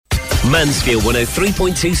Mansfield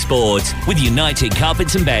 103.2 Sport with United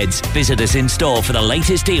Carpets and Beds. Visit us in store for the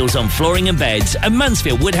latest deals on flooring and beds at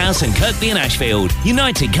Mansfield, Woodhouse and Kirkby and Ashfield.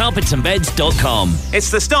 UnitedCarpetsandBeds.com.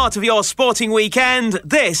 It's the start of your sporting weekend.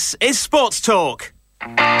 This is Sports Talk.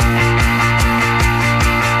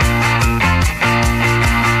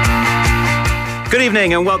 Good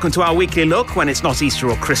evening and welcome to our weekly look, when it's not Easter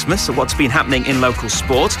or Christmas, at what's been happening in local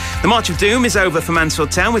sport. The March of Doom is over for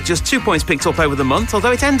Mansfield Town with just 2 points picked up over the month,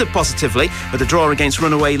 although it ended positively with a draw against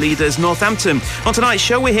runaway leaders Northampton. On tonight's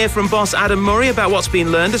show, we hear from boss Adam Murray about what's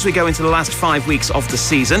been learned as we go into the last 5 weeks of the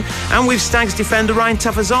season. And with Stags defender Ryan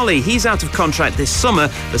Tafazolli. He's out of contract this summer,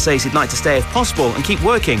 but says he'd like to stay if possible and keep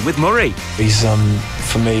working with Murray. He's,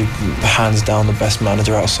 for me, hands down the best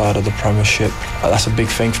manager outside of the Premiership. That's a big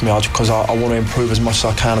thing for me because I want to improve as much as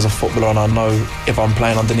I can as a footballer, and I know if I'm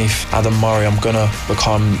playing underneath Adam Murray, I'm going to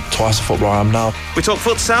become twice the footballer I am now. We talk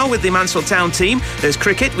futsal with the Mansfield Town team. There's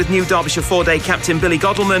cricket with new Derbyshire 4-day captain Billy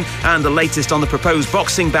Godleman, and the latest on the proposed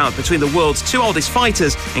boxing bout between the world's two oldest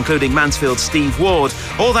fighters, including Mansfield's Steve Ward.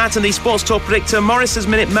 All that and the Sportstalk Predictor, Morriss's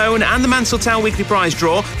Minute Moan, and the Mansfield Town weekly prize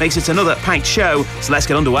draw makes it another packed show, so let's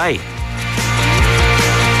get underway.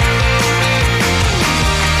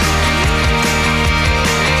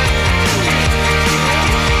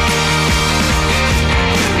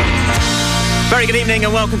 Very good evening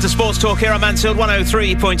and welcome to Sports Talk here on Mansfield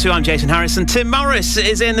 103.2. I'm Jason Harrison. Tim Morris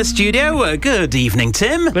is in the studio. Good evening,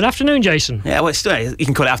 Tim. Good afternoon, Jason. Yeah, well, you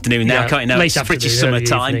can call it afternoon now, can't you? No, late it's pretty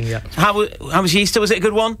summertime. Evening, yeah. How was your Easter? Was it a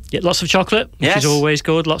good one? Yeah, lots of chocolate, which is always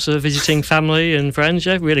good. Lots of visiting family and friends.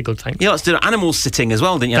 Yeah, really good, thanks. Yeah, lots to do animal sitting as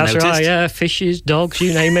well, didn't you? That's right, yeah. Fishes, dogs,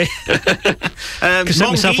 you name it. Could set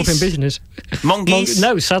myself up in business. Monkeys?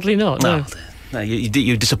 No, sadly not, no. No,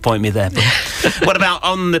 you disappoint me there. But what about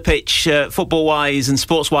on the pitch, football-wise and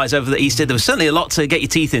sports-wise over the Easter? There was certainly a lot to get your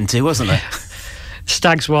teeth into, wasn't there?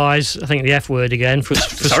 Stags-wise, I think the F word again.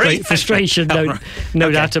 Frustration,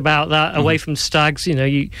 no doubt about that. Away from Stags, you know,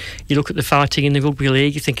 you look at the fighting in the rugby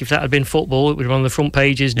league, you think if that had been football, it would have been on the front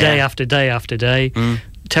pages day after day after day.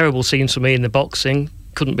 Terrible scenes for me in the boxing.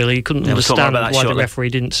 Couldn't understand why the referee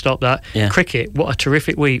didn't stop that. Yeah. Cricket, what a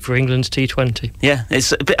terrific week for England's T20. Yeah,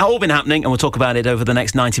 it's all been happening, and we'll talk about it over the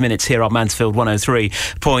next 90 minutes here on Mansfield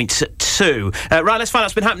 103.2. Right, let's find out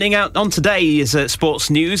what's been happening out on today's sports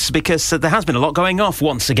news, because there has been a lot going off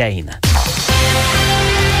once again.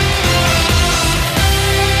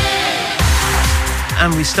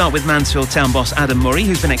 And we start with Mansfield Town boss Adam Murray,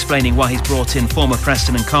 who's been explaining why he's brought in former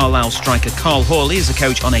Preston and Carlisle striker Carl Hawley as a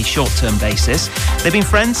coach on a short-term basis. They've been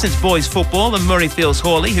friends since boys football, and Murray feels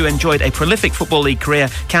Hawley, who enjoyed a prolific Football League career,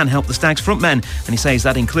 can help the Stags frontmen. And he says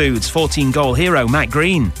that includes 14-goal hero Matt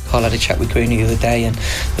Green. Carl had a chat with Greeny the other day, and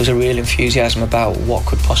there was a real enthusiasm about what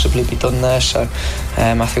could possibly be done there. So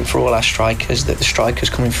I think for all our strikers, that the strikers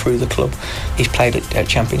coming through the club, he's played at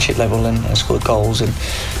championship level and scored goals, and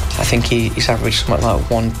I think he's averaged something like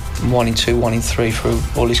 1 in 2, 1 in 3 through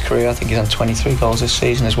all his career. I think he's had 23 goals this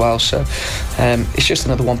season as well. So it's just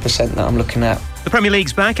another 1% that I'm looking at. The Premier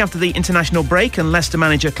League's back after the international break, and Leicester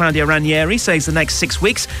manager Claudio Ranieri says the next 6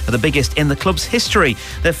 weeks are the biggest in the club's history.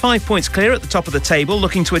 They're 5 points clear at the top of the table,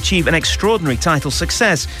 looking to achieve an extraordinary title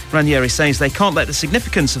success. Ranieri says they can't let the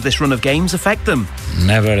significance of this run of games affect them.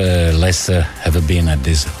 Never Leicester have been at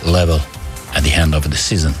this level at the end of the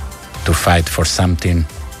season to fight for something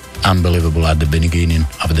unbelievable at the beginning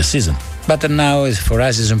of the season. But now for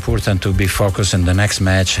us it's important to be focused on the next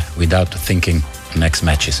match without thinking next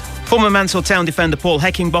matches. Former Mansfield Town defender Paul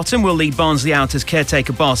Heckingbottom will lead Barnsley out as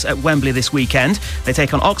caretaker boss at Wembley this weekend. They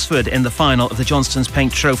take on Oxford in the final of the Johnstone's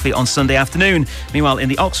Paint Trophy on Sunday afternoon. Meanwhile, in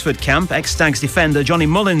the Oxford camp, ex-Stags defender Johnny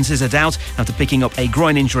Mullins is a doubt after picking up a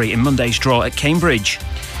groin injury in Monday's draw at Cambridge.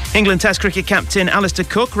 England Test cricket captain Alistair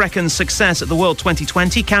Cook reckons success at the World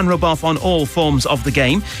 2020 can rub off on all forms of the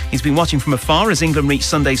game. He's been watching from afar as England reach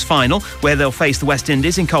Sunday's final, where they'll face the West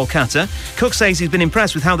Indies in Kolkata. Cook says he's been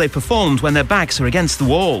impressed with how they performed when their backs are against the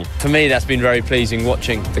wall. For me, that's been very pleasing,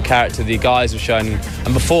 watching the character the guys have shown and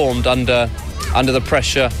performed under the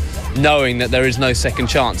pressure, knowing that there is no second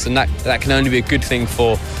chance, and that can only be a good thing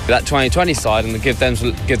for that 2020 side, and give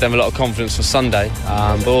them a lot of confidence for Sunday,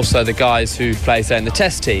 but also the guys who play in the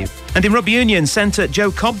Test team. And in rugby union, centre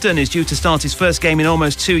Joe Cobden is due to start his first game in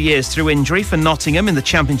almost 2 years through injury for Nottingham in the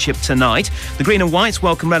Championship tonight. The Green and Whites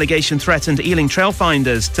welcome relegation-threatened Ealing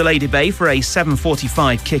Trailfinders to Lady Bay for a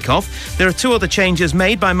 7:45 kick-off. There are 2 other changes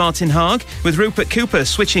made by Martin Haag, with Rupert Cooper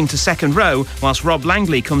switching to second row, whilst Rob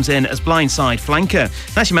Langley comes in as blindside flanker.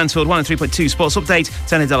 That's your Mansfield 103.2 Sports Update.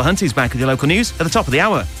 Tony Delahunty's back with your local news at the top of the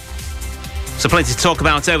hour. So plenty to talk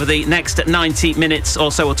about over the next 90 minutes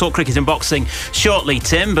or so. We'll talk cricket and boxing shortly,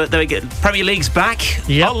 Tim, but there we go. Premier League's back.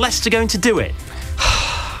 Yep. Are Leicester going to do it?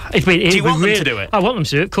 Do you want them to do it? I want them to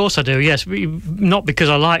do it, of course I do, yes. Not because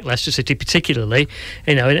I like Leicester City particularly,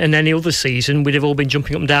 and any other season we'd have all been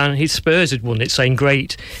jumping up and down. His Spurs had won it, saying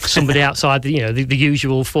great, somebody outside the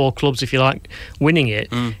usual four clubs, if you like, winning it.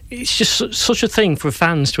 It's just such a thing for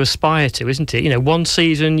fans to aspire to, isn't it? One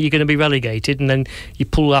season you're going to be relegated, and then you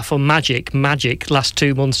pull off on magic last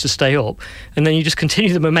 2 months to stay up, and then you just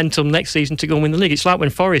continue the momentum next season to go and win the league. It's like when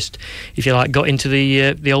Forest, if you like, got into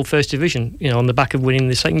the old First Division, on the back of winning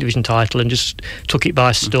the second division title, and just took it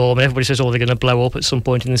by storm. And everybody says, they're going to blow up at some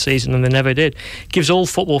point in the season, and they never did. Gives all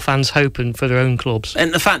football fans hope and for their own clubs.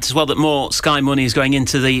 And the fact as well that more Sky money is going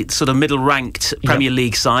into the sort of middle-ranked Premier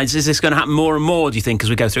League sides. Is this going to happen more and more, do you think, as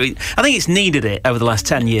we go through? I think it's needed it over the last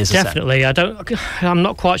 10 years Definitely. or so. I'm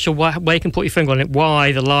not quite sure why you can put your finger on it,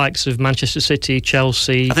 why the likes of Manchester City,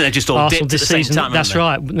 Chelsea, I think they just all Arsenal dipped at the same time. That's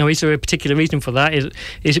right. No, is there a particular reason for that? Is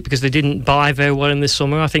it because they didn't buy very well in the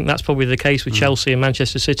summer? I think that's probably the case with Chelsea and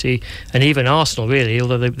Manchester City, and even Arsenal, really,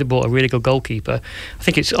 although they bought a really good goalkeeper. I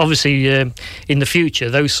think it's obviously in the future,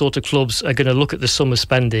 those sort of clubs are going to look at the summer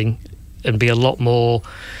spending and be a lot more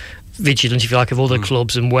vigilant, if you like, of other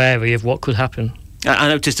clubs and wary of what could happen. I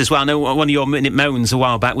noticed as well, I know one of your Minute Moans a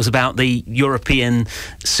while back was about the European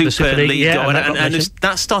Super League. Yeah, and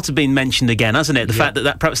that started being mentioned again, hasn't it? The fact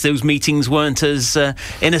that perhaps those meetings weren't as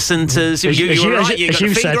innocent as you were right, you got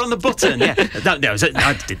a finger on the button. Yeah. No,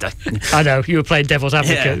 I did that. I know, you were playing devil's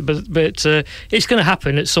advocate, but it's going to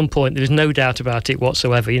happen at some point. There's no doubt about it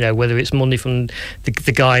whatsoever, whether it's money from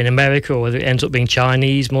the guy in America or whether it ends up being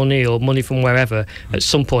Chinese money or money from wherever. At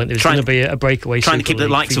some point there's going to be a breakaway Trying to keep the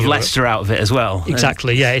likes of Leicester out of it as well.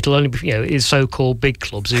 Exactly, yeah. It'll only be, it's so-called big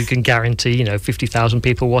clubs who can guarantee, 50,000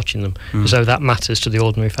 people watching them, as though that matters to the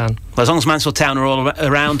ordinary fan. Well, as long as Mansfield Town are all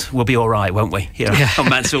around, we'll be all right, won't we? Here on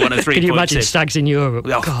Mansfield 103.2. Can you imagine Stags in Europe?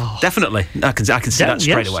 Oh, definitely. I can see that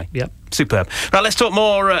straight away. Yep. Superb. Right, let's talk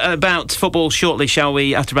more about football shortly, shall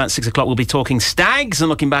we? After about 6 o'clock, we'll be talking Stags and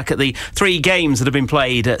looking back at the 3 games that have been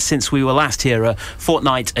played since we were last here a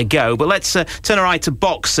fortnight ago. But let's turn our eye to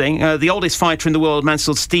boxing. The oldest fighter in the world,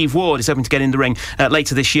 Mansfield's Steve Ward, is hoping to get in the ring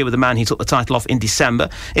later this year with the man he took the title off in December.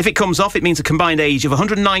 If it comes off, it means a combined age of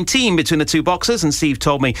 119 between the two boxers, and Steve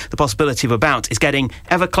told me the possibility of a bout is getting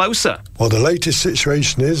ever closer. Well, the latest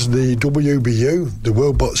situation is the WBU, the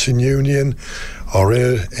World Boxing Union, are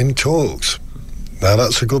in talks. Now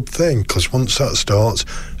that's a good thing, because once that starts,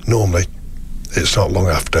 normally it's not long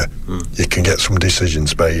after you can get some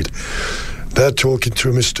decisions made. They're talking to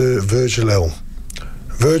Mr. Virgil Hill.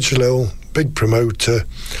 Virgil Hill, big promoter,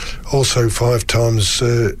 also 5 times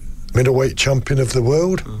middleweight champion of the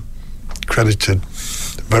world, credited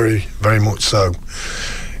very, very much so.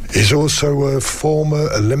 He's also a former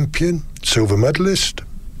Olympian, silver medalist,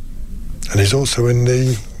 and he's also in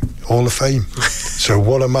the Hall of Fame. So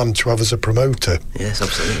what a man to have as a promoter. Yes,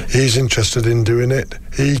 absolutely. He's interested in doing it.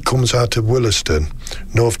 He comes out of Williston,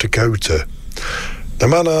 North Dakota. The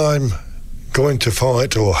man I'm going to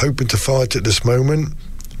fight, or hoping to fight at this moment,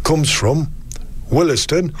 comes from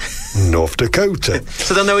Williston, North Dakota.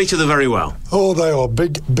 So they'll know each other very well? Oh, they are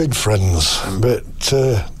big friends, but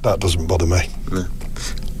that doesn't bother me. No.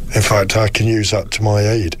 In fact, I can use that to my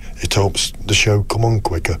aid. It helps the show come on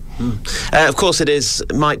quicker. Of course it is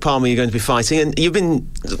Mike Palmer you're going to be fighting, and you've been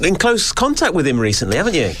in close contact with him recently,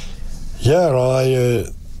 haven't you? Yeah,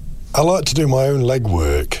 I like to do my own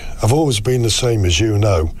legwork. I've always been the same, as you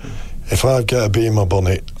know. If I get a bee in my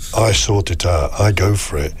bonnet, I sort it out. I go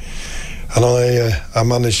for it. And I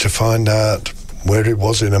managed to find out where it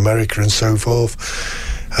was in America and so forth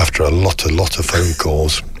after a lot of phone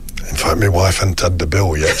calls. In fact, my wife hadn't had the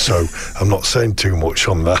bill yet, so I'm not saying too much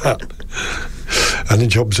on that. Any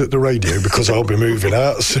jobs at the radio, because I'll be moving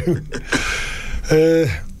out soon.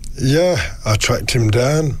 Yeah, I tracked him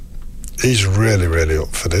down. He's really, really up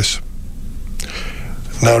for this.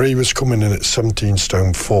 Now, he was coming in at 17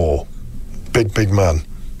 stone 4. Big man.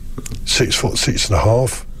 6 foot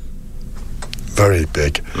 6.5. Very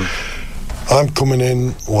big. I'm coming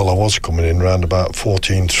in, well, I was coming in round about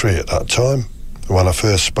 14.3 at that time. When I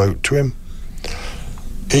first spoke to him,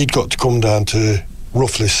 he'd got to come down to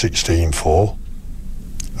roughly 16.4,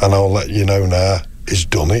 and I'll let you know now, he's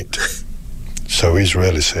done it. So he's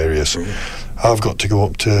really serious. I've got to go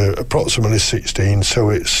up to approximately 16, so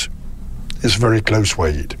it's very close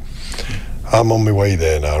weight. I'm on my way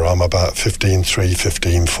there now. I'm about 15.3,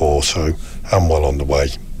 15.4, so I'm well on the way.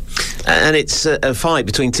 And it's a fight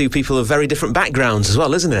between two people of very different backgrounds as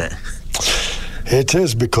well, isn't it? It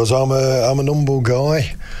is, because I'm an humble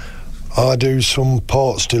guy. I do some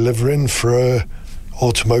parts delivering for a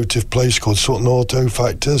automotive place called Sutton Auto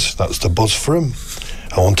Factors. That's the buzz for him.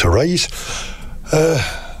 I want to raise.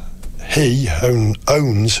 He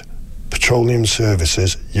owns Petroleum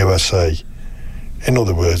Services USA. In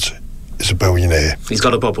other words, he's a billionaire. He's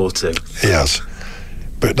got a bob or two. He has.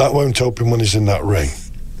 But that won't help him when he's in that ring.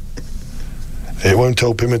 It won't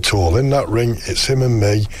help him at all. In that ring, it's him and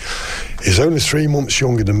me. He's only 3 months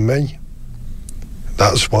younger than me.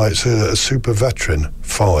 That's why it's a super veteran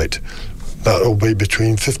fight. That'll be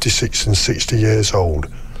between 56 and 60 years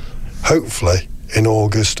old. Hopefully in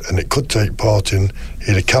August, and it could take part in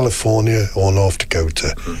either California or North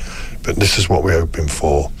Dakota. But this is what we're hoping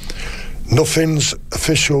for. Nothing's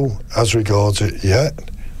official as regards it yet.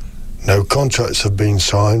 No contracts have been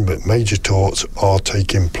signed, but major talks are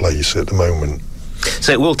taking place at the moment.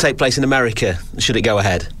 So it will take place in America, should it go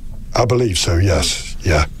ahead? I believe so, yes.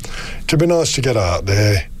 Yeah. It'd be nice to get out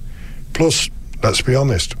there. Plus, let's be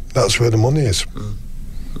honest, that's where the money is.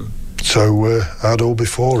 So I'd all be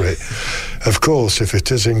for it. Of course, if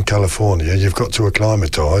it is in California, you've got to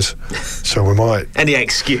acclimatise. So we might... Any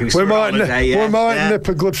excuse. We might nip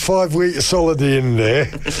a good 5 weeks holiday in there.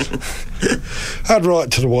 I'd write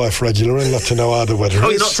to the wife regular and let her know how the weather is. Oh,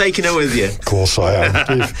 you're not taking her with you? Of course I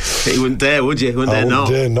am. You wouldn't dare, would you? I wouldn't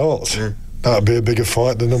dare not. Yeah. That'd be a bigger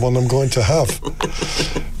fight than the one I'm going to have.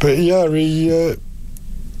 But yeah,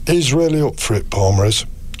 he's really up for it, Palmer is.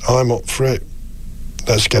 I'm up for it.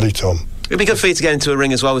 Let's get it on. It'd be good for you to get into a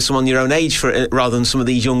ring as well with someone your own age for it, rather than some of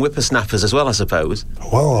these young whippersnappers as well, I suppose.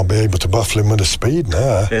 Well, I'll be able to baffle him with the speed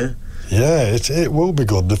now. Yeah. Yeah, it will be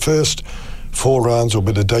good. The first 4 rounds will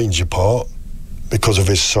be the danger part because of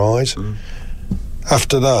his size.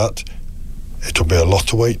 After that, it'll be a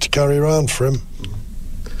lot of weight to carry around for him.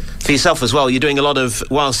 For yourself as well, you're doing a lot of,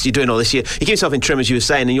 whilst you're doing all this, you keep yourself in trim, as you were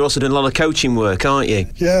saying, and you're also doing a lot of coaching work, aren't you?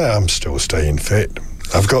 Yeah, I'm still staying fit.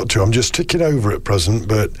 I've got to. I'm just ticking over at present,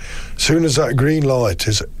 but as soon as that green light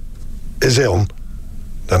is on,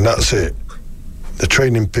 then that's it. The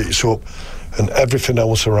training picks up, and everything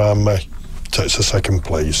else around me takes a second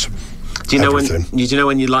place. Do you know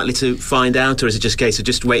when you're likely to find out, or is it just a case of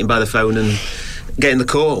just waiting by the phone and getting the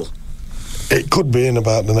call? It could be in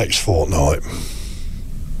about the next fortnight.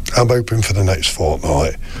 I'm hoping for the next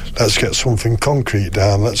fortnight. Let's get something concrete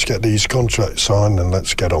down, let's get these contracts signed, and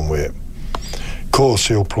let's get on with it. Of course,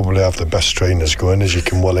 he'll probably have the best trainers going, as you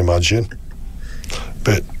can well imagine.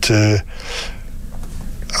 But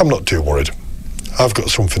I'm not too worried. I've got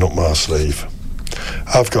something up my sleeve.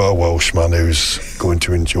 I've got a Welshman who's going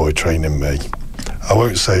to enjoy training me. I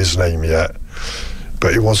won't say his name yet,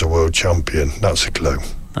 but he was a world champion. That's a clue.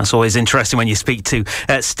 That's always interesting when you speak to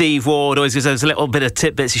Steve Ward. Always gives us a little bit of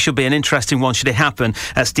tidbits. It should be an interesting one should it happen.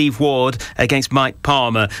 Steve Ward against Mike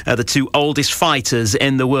Palmer, the 2 oldest fighters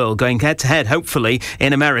in the world, going head-to-head, hopefully,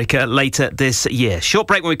 in America later this year. Short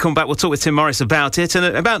break. When we come back, we'll talk with Tim Morris about it and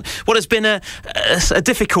about what has been a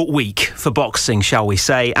difficult week for boxing, shall we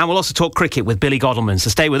say. And we'll also talk cricket with Billy Godleman, so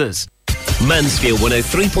stay with us. Mansfield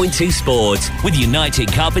 103.2 Sports with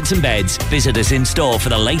United Carpets and Beds. Visit us in store for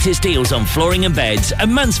the latest deals on flooring and beds at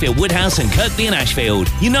Mansfield, Woodhouse and Kirkby and Ashfield.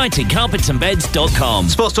 UnitedCarpetsandBeds.com.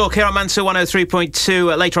 Sports Talk here on Mansfield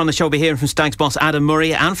 103.2. Later on the show, we'll be hearing from Stags boss Adam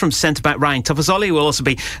Murray and from centre-back Ryan Tafazolli. We'll also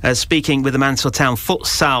be speaking with the Mansfield Town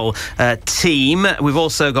futsal team. We've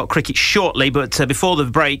also got cricket shortly, but before the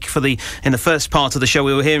break, in the first part of the show,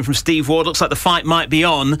 we were hearing from Steve Ward. Looks like the fight might be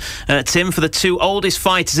on, Tim, for the 2 oldest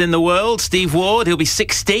fighters in the world. Steve Ward, he'll be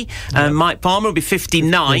 60, and Mike Palmer will be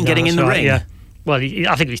 59, getting in the ring. Yeah. Well,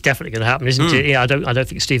 I think it's definitely going to happen, isn't it? Yeah, I don't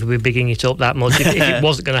think Steve will be bigging it up that much. If it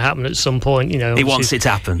wasn't going to happen at some point, he wants it to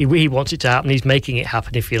happen. He wants it to happen. He's making it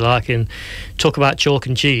happen, if you like. And talk about chalk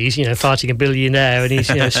and cheese, fighting a billionaire, and he's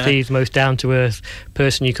Steve's the most down to earth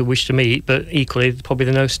person you could wish to meet, but equally probably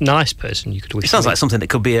the most nice person you could wish. It sounds like something that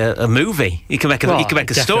could be a movie. You could make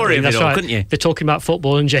a story of it all, couldn't you? They're talking about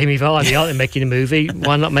football and Jamie Vardy, aren't they? Making a movie.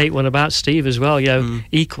 Why not make one about Steve as well?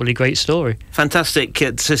 Equally great story. Fantastic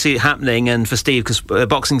to see it happening, and for Steve, because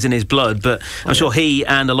boxing's in his blood, but I'm sure he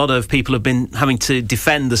and a lot of people have been having to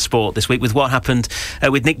defend the sport this week with what happened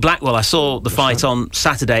with Nick Blackwell. I saw the fight on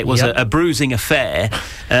Saturday. It was a bruising affair,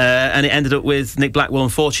 and it ended up with Nick Blackwell,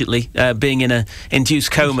 unfortunately, being in an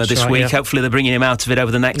induced coma this week. Hopefully they're bringing him out of it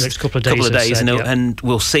over the next couple of days, and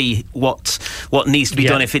we'll see what needs to be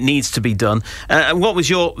done, if it needs to be done. And what was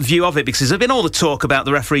your view of it? Because there's been all the talk about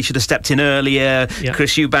the referee should have stepped in earlier.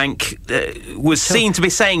 Chris Eubank was seen to be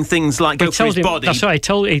saying things like go for his body. That's right.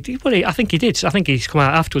 I think he did. I think he's come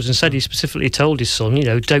out afterwards and said he specifically told his son,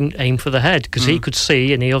 don't aim for the head, because he could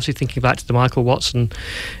see, and he obviously thinking back to the Michael Watson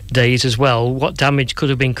days as well, what damage could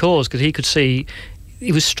have been caused, because he could see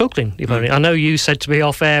he was struggling. I know you said to me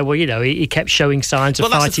off air, well, he kept showing signs of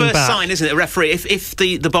fighting back. Well, that's the first sign, isn't it? A referee, if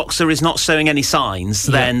the boxer is not showing any signs,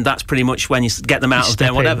 then that's pretty much when you get them out of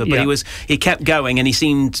there, whatever. But he kept going, and he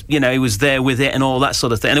seemed, he was there with it and all that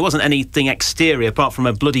sort of thing. And there wasn't anything exterior apart from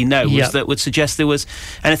a bloody nose that would suggest there was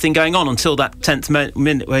anything going on until that 10th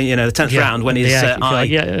minute, the 10th round when his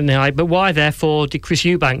eye. But why, therefore, did Chris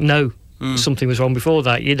Eubank know something was wrong before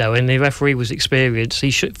that, and the referee was experienced?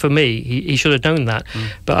 He should have known that.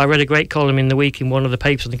 But I read a great column in the week in one of the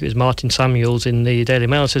papers, I think it was Martin Samuels in the Daily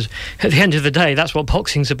Mail, says at the end of the day that's what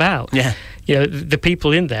boxing's about. The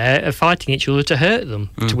people in there are fighting each other to hurt them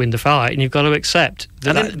to win the fight, and you've got to accept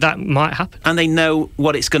that might happen. And they know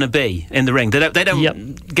what it's going to be in the ring. They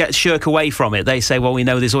don't shirk away from it. They say, well, we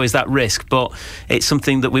know there's always that risk, but it's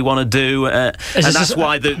something that we want to do, and that's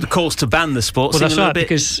why the calls to ban the sport seem a little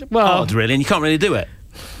bit odd, really, and you can't really do it.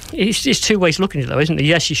 It's two ways looking at it, though, isn't it?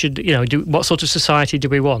 Yes, you should, do what sort of society do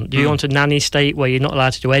we want? Do you want a nanny state where you're not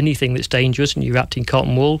allowed to do anything that's dangerous and you're wrapped in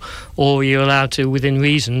cotton wool, or are you allowed to, within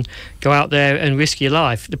reason, go out there and risk your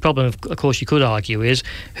life? The problem, of course, you could argue is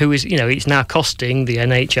it's now costing the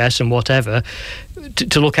NHS and whatever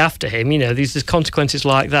to look after him. There's consequences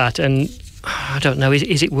like that, and I don't know,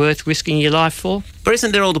 is it worth risking your life for? But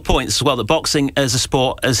isn't there all the points as well that boxing as a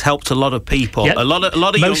sport has helped a lot of people, a lot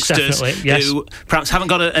of youngsters who perhaps haven't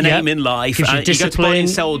got an aim in life? You go to Body and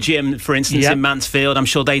Soul Gym, for instance, in Mansfield. I'm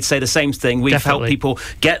sure they'd say the same thing. We've helped people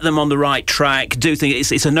get them on the right track, do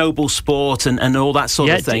things. It's a noble sport and all that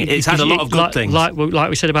sort of thing. It's had a lot of good things. Like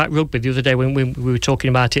we said about rugby the other day when we were talking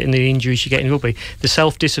about it and the injuries you get in rugby, the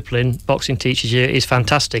self-discipline boxing teaches you is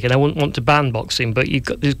fantastic, and I wouldn't want to ban boxing, but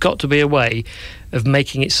there's got to be a way of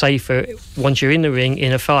making it safer once you're in the ring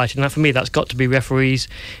in a fight, and that, for me, that's got to be referees.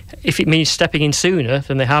 If it means stepping in sooner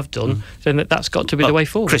than they have done, then that's got to be the way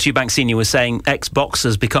forward. Chris Eubank Senior was saying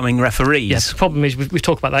ex-boxers becoming referees. Yes, the problem is we've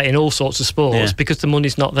talked about that in all sorts of sports, because the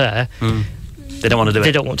money's not there. They don't want to do it.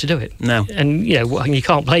 They don't want to do it. No. And, you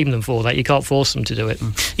can't blame them for that. You can't force them to do it.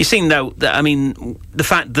 You've seen, though, the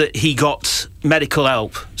fact that he got medical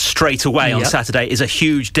help straight away on Saturday is a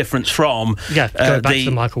huge difference from going back to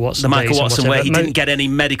the Michael Watson where he didn't get any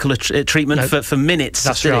medical treatment for minutes.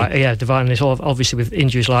 That's right. Yeah, dividing this obviously with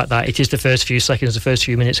injuries like that, it is the first few seconds, the first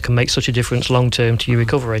few minutes can make such a difference long term to your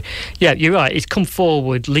recovery. Yeah, you're right. It's come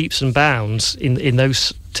forward leaps and bounds in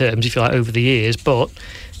those terms, if you like, over the years, but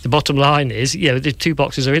the bottom line is, the two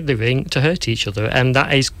boxers are in the ring to hurt each other, and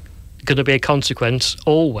that is going to be a consequence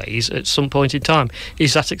always at some point in time.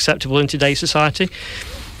 Is that acceptable in today's society?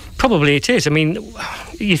 Probably it is.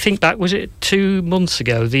 You think back, was it 2 months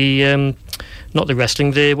ago, the not the wrestling,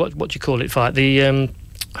 the what do you call it fight, the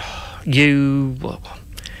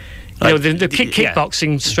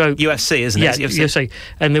kickboxing stroke UFC, isn't it? UFC.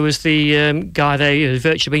 And there was the guy there who had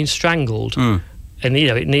virtually been strangled. And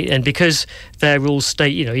and because their rules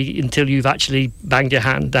state, until you've actually banged your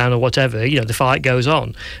hand down or whatever, the fight goes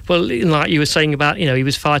on. Well, like you were saying about, he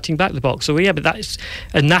was fighting back, the boxer. Well, but that's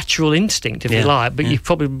a natural instinct, if you like. But you've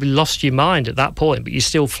probably lost your mind at that point. But you're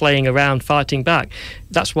still flaying around, fighting back.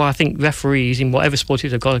 That's why I think referees in whatever sport it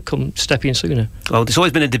is have got to come step in sooner. Well, there's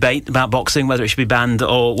always been a debate about boxing, whether it should be banned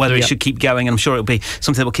or whether it should keep going. And I'm sure it'll be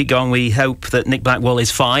something that will keep going. We hope that Nick Blackwell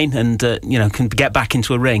is fine and can get back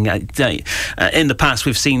into a ring. In the past,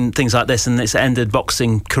 we've seen things like this, and it's ended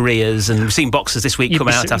boxing careers. And we've seen boxers this week come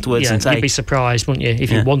out afterwards and say, you'd be surprised, wouldn't you,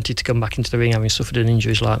 if you wanted to come back into the ring having suffered an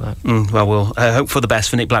injuries like that. Well, we'll hope for the best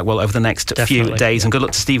for Nick Blackwell over the next few days, and good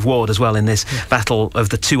luck to Steve Ward as well in this battle of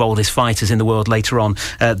the two oldest fighters in the world later on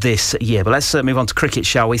this year. But let's move on to cricket,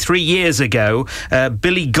 shall we? 3 years ago,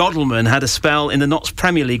 Billy Godleman had a spell in the Notts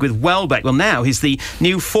Premier League with Welbeck. Well, now he's the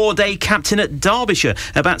new 4-day captain at Derbyshire.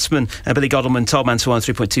 Batsman Billy Godleman told Mansfield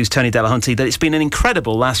 3.2's Tony Delahunty that it's been an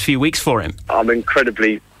incredible last few weeks for him. I'm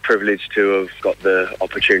incredibly privileged to have got the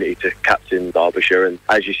opportunity to captain Derbyshire, and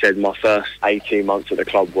as you said, my first 18 months at the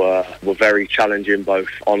club were very challenging, both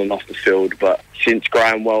on and off the field. But since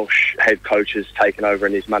Graham Welsh, head coach, has taken over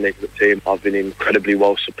in his management team, I've been incredibly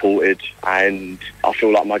well supported, and I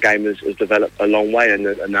feel like my game has developed a long way, and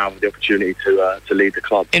now I have the opportunity to lead the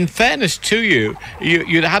club. In fairness to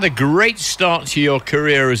you'd had a great start to your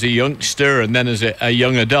career as a youngster and then as a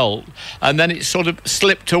young adult, and then it sort of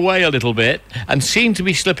slipped away a little bit and seemed to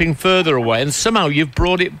be slipping further away, and somehow you've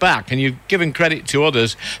brought it back, and you've given credit to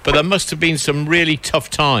others, but there must have been some really tough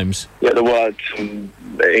times. Yeah, there were some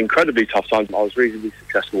incredibly tough times. I was reasonably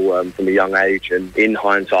successful from a young age, and in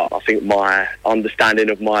hindsight, I think my understanding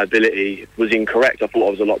of my ability was incorrect. I thought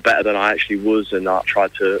I was a lot better than I actually was, and I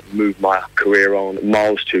tried to move my career on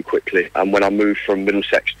miles too quickly. And when I moved from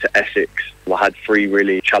Middlesex to Essex, I had 3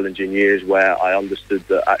 really challenging years where I understood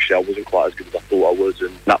that actually I wasn't quite as good as I thought I was,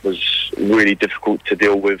 and that was really difficult to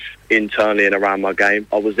deal with internally and around my game.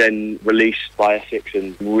 I was then released by Essex,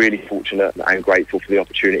 and really fortunate and grateful for the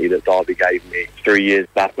opportunity that Derby gave me 3 years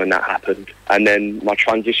back when that happened. And then my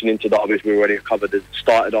transition into Derby, as we already covered, had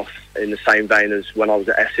started off in the same vein as when I was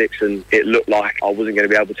at Essex, and it looked like I wasn't going to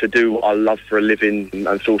be able to do what I love for a living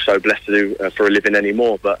and feel so blessed to do for a living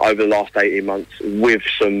anymore. But over the last 18 months, with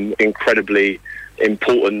some incredibly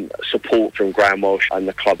important support from Graham Walsh and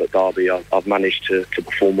the club at Derby, I've managed to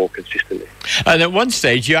perform more consistently. And at one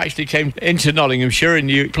stage you actually came into Nottinghamshire and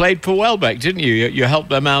you played for Welbeck, didn't you? You helped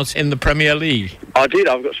them out in the Premier League. I did.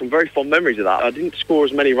 I've got some very fond memories of that. I didn't score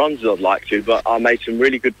as many runs as I'd like to, but I made some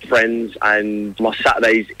really good friends, and my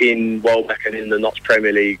Saturdays in Welbeck and in the Notts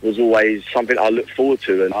Premier League was always something I looked forward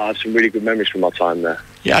to, and I have some really good memories from my time there.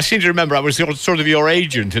 Yeah, I seem to remember I was sort of your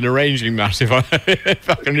agent in arranging that, if I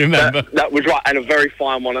can remember. That was right, and a very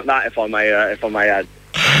fine one at that, if I may add.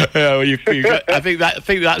 Well, I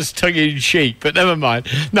think that's tongue in cheek, but never mind.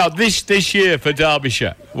 Now, this year for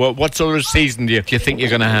Derbyshire, what sort of season do you think you're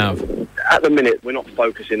going to have? At the minute, we're not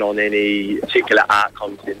focusing on any particular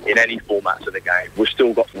outcomes in any formats of the game. We've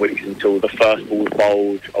still got weeks until the first ball's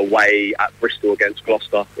bowled away at Bristol against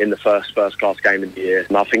Gloucester in the first-class game of the year.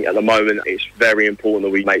 And I think at the moment it's very important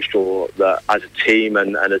that we make sure that as a team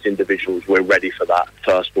and as individuals we're ready for that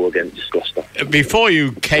first ball against Gloucester. Before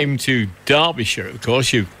you came to Derbyshire, of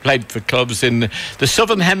course, you played for clubs in the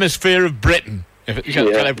southern hemisphere of Britain.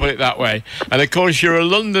 Can I put it that way? And of course you're a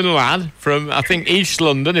London lad from, I think, East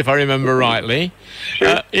London, if I remember rightly.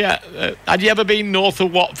 Sure. Had you ever been north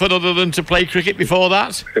of Watford other than to play cricket before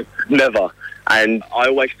that? Never. And I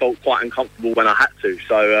always felt quite uncomfortable when I had to.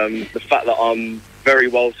 So the fact that I'm very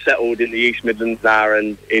well settled in the East Midlands now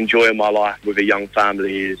and enjoying my life with a young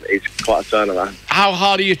family is quite a turnaround. How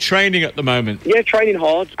hard are you training at the moment? Yeah, training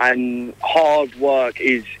hard, and hard work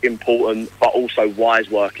is important, but also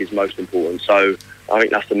wise work is most important. So I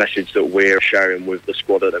think that's the message that we're sharing with the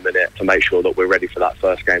squad at the minute to make sure that we're ready for that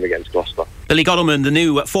first game against Gloucester. Billy Godleman, the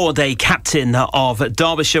new 4-day captain of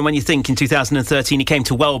Derbyshire. When you think in 2013 he came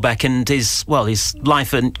to Welbeck and his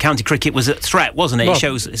life and county cricket was at threat, wasn't it? Well, it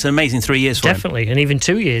shows it's an amazing 3 years for him. Definitely, and even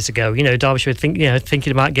 2 years ago, Derbyshire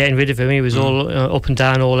thinking about getting rid of him. He was all up and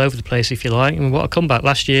down all over the place, if you like. And what a comeback.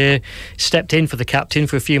 Last year, stepped in for the captain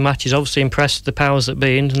for a few matches, obviously impressed the powers that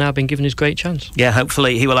be, and now been given his great chance. Yeah,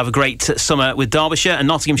 hopefully he will have a great summer with Derbyshire and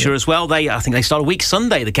Nottinghamshire as well. I think they start a week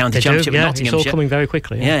Sunday, the county championship with Nottinghamshire. It's all coming very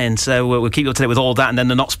quickly. Yeah, and so we'll keep you up to date with all that. And then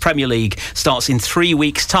the Notts Premier League starts in 3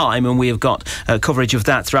 weeks' time, and we have got coverage of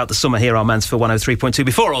that throughout the summer here on Mansfield 103.2.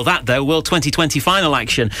 Before all that, though, World 2020 final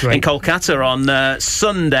action in Kolkata on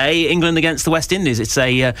Sunday, England against the West Indies. It's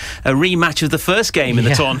a rematch of the first game in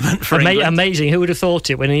the tournament for England. Amazing. Who would have thought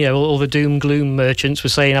it when all the doom gloom merchants were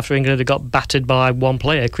saying after England had got battered by one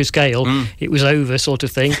player, Chris Gale, it was over, sort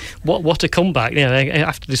of thing. What a comeback!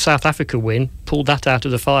 After the South Africa win, pulled that out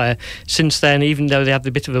of the fire. Since then, even though they had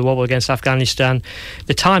a bit of a wobble against Afghanistan,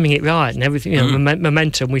 they're timing it right and everything.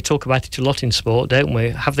 Momentum. We talk about it a lot in sport, don't we?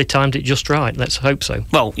 Have they timed it just right? Let's hope so.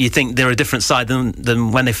 Well, you think they're a different side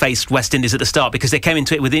than when they faced West Indies at the start, because they came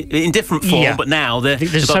into it in different form, but now they're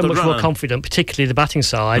so much more confident, particularly the batting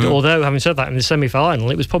side. Although, having said that, in the semi-final,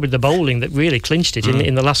 it was probably the bowling that really clinched it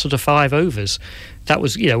in the last sort of 5 overs. That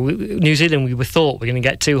was, New Zealand, we thought we're going to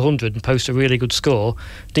get 200 and post a really good score.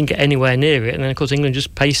 Didn't get anywhere near it, and then of course England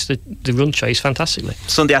just paced the run chase fantastically.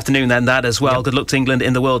 Sunday afternoon then, that as well. Good luck to England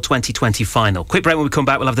in the World 2020 final. Quick break. When we come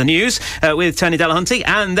back, we'll have the news with Tony Delahunty,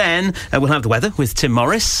 and then we'll have the weather with Tim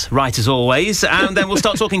Morris, right as always, and then we'll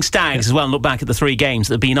start talking Stags as well and look back at the 3 games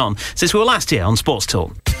that have been on since we were last here on Sports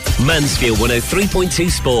Talk. Mansfield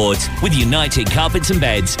 103.2 Sport with United Carpets and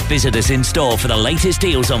Beds. Visit us in store for the latest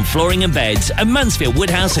deals on flooring and beds at Mansfield,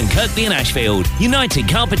 Woodhouse and Kirkby and Ashfield.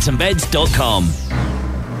 UnitedCarpetsandBeds.com.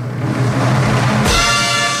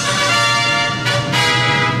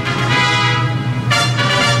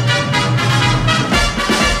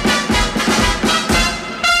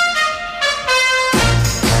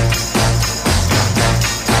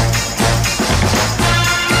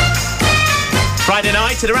 Friday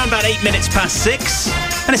night at around about 8 minutes past 6,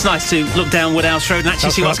 and it's nice to look down Woodhouse Road and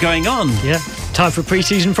actually see what's going on. Yeah, time for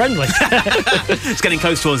pre-season friendly. It's getting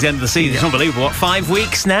close towards the end of the season. It's unbelievable. What, 5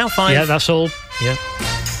 weeks now? 5? Yeah, that's all. Yeah.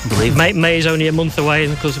 May is only a month away,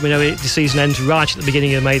 and of course we know the season ends right at the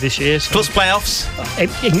beginning of May this year. So plus playoffs.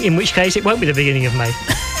 In which case it won't be the beginning of May.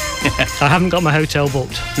 I haven't got my hotel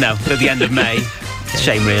booked. No, at the end of May.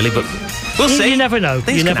 Shame, really, but we'll see. You never know.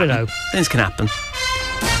 Things can happen.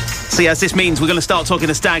 So yes, this means we're going to start talking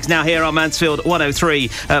to Stags now here on Mansfield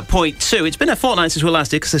 103.2. It's been a fortnight since we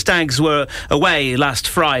last did, because the Stags were away last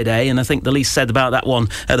Friday, and I think the least said about that one,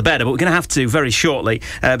 the better. But we're going to have to very shortly,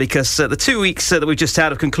 because the 2 weeks that we've just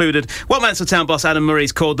had have concluded what Mansfield Town boss Adam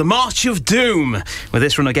Murray's called the March of Doom, with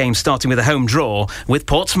this run of games starting with a home draw with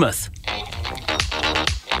Portsmouth.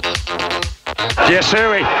 Yes,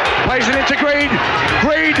 Harry plays it into Green.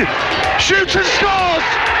 Green shoots and scores.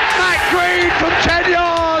 Matt Green from 10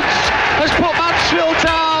 yards has put Mansfield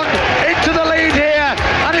Town into the lead here,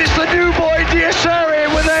 and it's the new boy Diaseri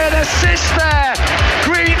with an assist there.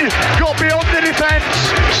 Green got beyond the defence,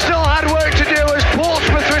 still had work to do as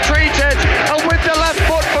Portsmouth retreated, and with the left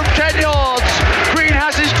foot from 10 yards, Green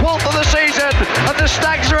has his 12th of the season, and the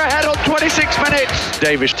Stags are ahead on 26 minutes.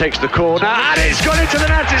 Davies takes the corner, and it's gone into the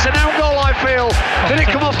net. It's an own goal, I feel. Did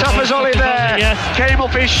it come off Tafazolli there? Yes. Came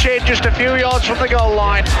off his shin just a few yards from the goal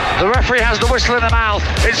line. The referee has the whistle in the mouth.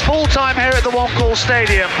 It's full time here at the One Call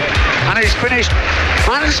Stadium, and it's finished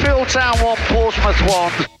Mansfield Town 1, Portsmouth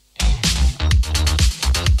 1.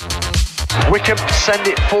 Wickham send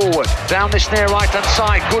it forward down this near right hand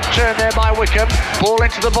side. Good turn there by Wickham. Ball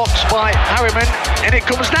into the box by Harriman, and it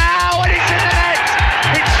comes now, and it's in the net.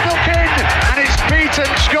 It's stuck in, and it's beaten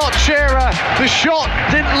Scott Shearer. The shot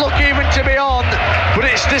didn't look even to be on, but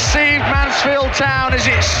it's deceived Mansfield Town as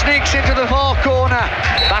it sneaks into the far corner.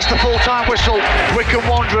 That's the full-time whistle. Wickham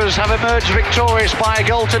Wanderers have emerged victorious by a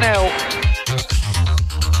goal to nil.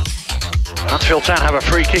 Mansfield Town have a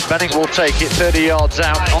free kick. Benning will take it 30 yards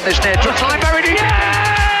out on this near time. Buried in.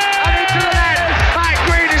 And into the net. Matt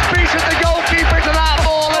Green has beaten the goalkeeper to that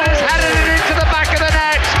ball and has headed it into the back of the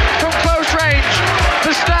net from close range.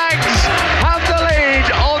 The Stags have the lead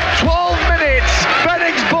on 12 minutes.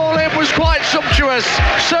 Benning's ball in was quite sumptuous.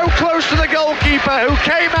 So close to the goalkeeper, who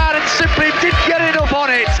came out and simply didn't get enough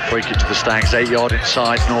on it. Free kick to the Stags, 8 yard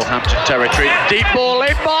inside Northampton territory. Deep ball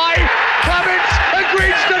in by Clements, and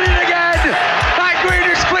Green's done it again. Matt Green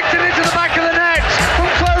has flicked it into the back of the net from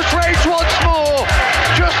close range once more.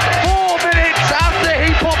 Just 4 minutes after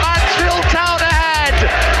he put Mansfield Town ahead.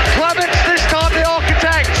 Clements this time the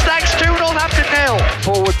architect. Stags 2, Northampton 0.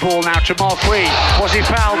 Forward ball now to Marquis. Was he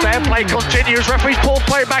fouled there? Play continues. Referee's ball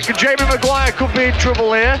play back, and Jamie Maguire could be in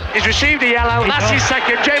trouble here. He's received a yellow. That's his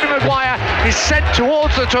second. Jamie Maguire is sent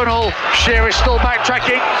towards the tunnel. Shearer is still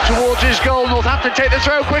backtracking towards his goal. Northampton take the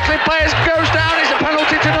throw quickly. Players goes down. It's a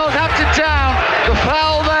penalty to Northampton Town. The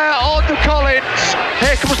foul there on Collins.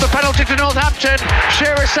 Here comes the penalty to Northampton.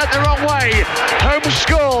 Shearer sent the wrong way. Holmes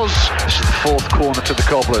scores. This is the fourth corner to the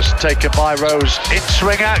Cobblers. Taken by Rose. In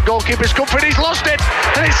swinger. Goalkeeper's comfort. He's lost it.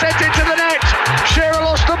 And it's sent into the net. Shearer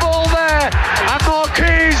lost the ball there. And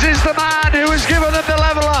Marquis is the man who has given them the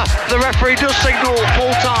leveller. The referee does signal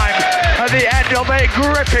full time at the end of a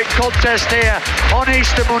gripping contest here on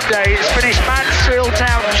Easter Monday. It's finished Mansfield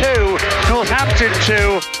Town 2, Northampton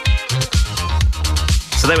 2.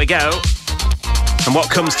 So there we go. And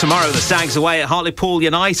what comes tomorrow? The Stags away at Hartlepool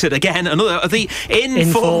United. Again, another of the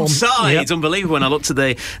in-form sides. Yep. Unbelievable when I looked at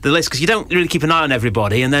the list, because you don't really keep an eye on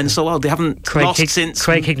everybody. And then, they haven't lost since...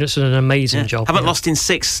 Craig Hignett's done an amazing job. Haven't lost in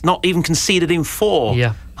 6, not even conceded in 4.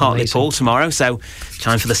 Yeah. Hartlepool tomorrow, so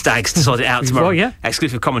time for the Stags to sort it out tomorrow.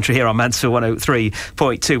 Exclusive commentary here on Mansfield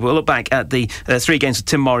 103.2. We'll look back at the 3 games with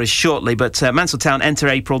Tim Morris shortly, but Mansfield Town enter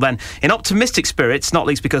April then in optimistic spirits, not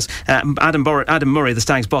least because Adam Murray, the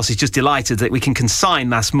Stags boss, is just delighted that we can consign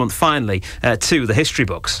last month finally to the history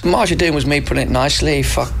books. March of Doom was me putting it nicely.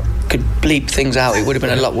 If I could bleep things out, it would have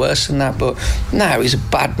been a lot worse than that, but no, it was a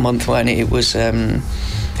bad month when it was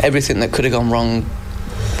everything that could have gone wrong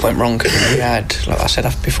went wrong. We had, like I said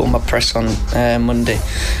before my press on Monday,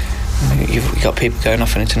 you've got people going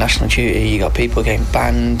off on international duty, you've got people getting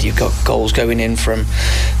banned, you've got goals going in from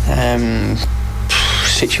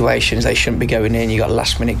situations they shouldn't be going in, you've got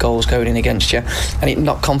last minute goals going in against you, and it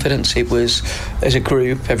knocked confidence. It was, as a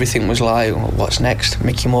group, everything was like, well, what's next?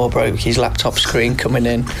 Mickey Moore broke his laptop screen coming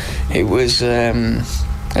in. It was a bad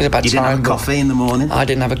time. You didn't have a coffee in the morning? I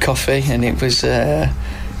didn't have a coffee, and it was a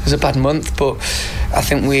bad month. But I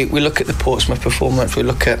think we look at the Portsmouth performance, we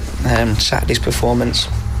look at Saturday's performance,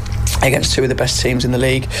 against two of the best teams in the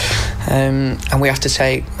league, and we have to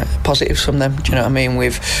take positives from them. Do you know what I mean?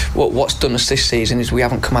 With what's done us this season is we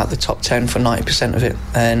haven't come out the top 10 for 90% of it,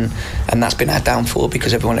 and that's been our downfall,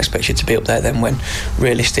 because everyone expects you to be up there then, when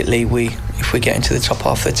realistically if we get into the top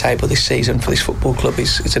half of the table this season for this football club,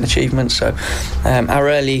 it's an achievement. So our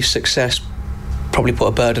early success probably put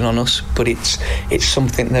a burden on us, but it's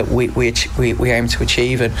something that we aim to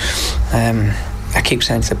achieve. And I keep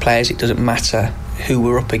saying to the players, it doesn't matter who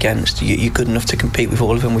we're up against, you're good enough to compete with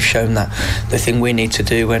all of them. We've shown that. The thing we need to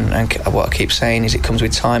do, and what I keep saying is, it comes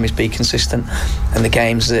with time, is be consistent. And the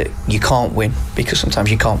games that you can't win, because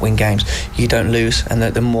sometimes you can't win games, you don't lose. And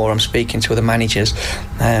the more I'm speaking to other managers,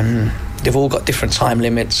 they've all got different time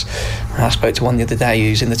limits. I spoke to one the other day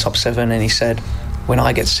who's in the top 7, and he said, when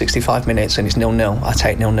I get to 65 minutes and it's 0-0, I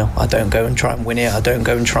take 0-0. I don't go and try and win it. I don't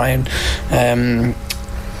go and try and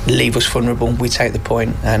leave us vulnerable. We take the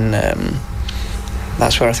point, and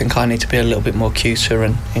that's where I think I need to be a little bit more cuter.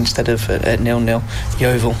 And instead of at 0-0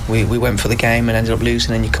 Yeovil, we went for the game and ended up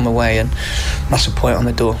losing, and you come away and that's a point on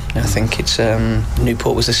the door. I think it's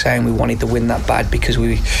Newport was the same. We wanted to win that bad because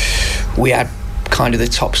we had kind of the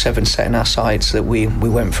top 7 set in our sides, that we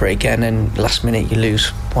went for it again, and last minute you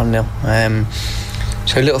lose 1-0.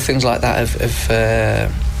 So little things like that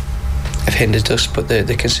have hindered us, but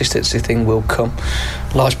the consistency thing will come.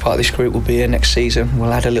 A large part of this group will be here next season.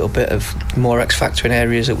 We'll add a little bit of more X factor in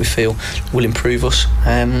areas that we feel will improve us,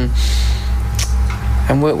 and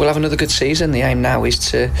we'll have another good season. The aim now is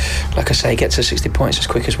to, like I say, get to 60 points as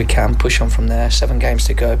quick as we can, push on from there. 7 games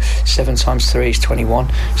to go, 7 times 3 is 21,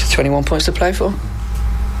 so 21 points to play for.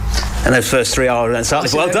 And those first 3 are against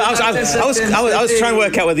Hartlepool. Well, I was trying to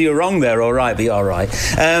work out whether you were wrong there or right, but you're all right.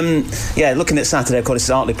 Looking at Saturday, of course, it's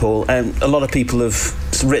Hartlepool. A lot of people have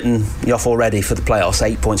written you off already for the playoffs.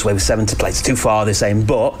 8 points away with 7 to play. It's too far, they're saying.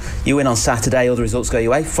 But you win on Saturday, all the results go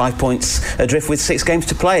your way. 5 points adrift with 6 games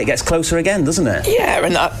to play. It gets closer again, doesn't it? Yeah,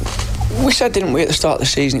 and we said, didn't we, at the start of the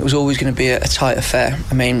season, it was always going to be a tight affair.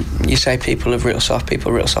 I mean, you say people have written us off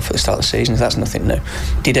at the start of the season. That's nothing new.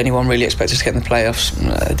 Did anyone really expect us to get in the playoffs?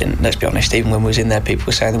 They didn't. Let's be honest. Even when we was in there, people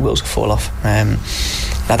were saying the wheels will fall off. Now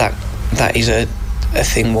that is a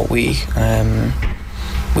thing. What we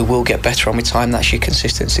will get better on with time. That's your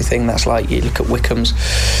consistency thing. That's like, you look at Wycombe's.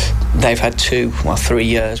 They've had 3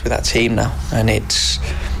 years with that team now, and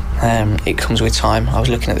it comes with time. I was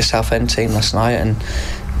looking at the Southend team last night, and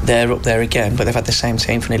they're up there again, but they've had the same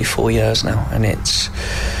team for nearly 4 years now, and it's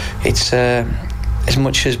as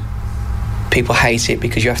much as people hate it,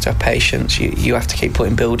 because you have to have patience, you have to keep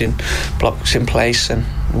putting building blocks in place, and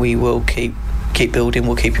we will keep building,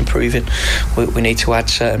 we'll keep improving. We need to add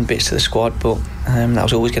certain bits to the squad, but that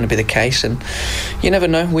was always going to be the case, and you never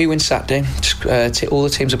know. We win Saturday, all the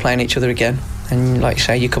teams are playing each other again, and like you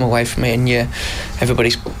say, you come away from it and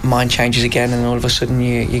everybody's mind changes again, and all of a sudden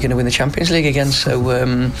you're going to win the Champions League again. So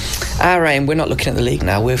our aim, we're not looking at the league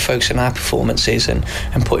now, we're focusing on our performances and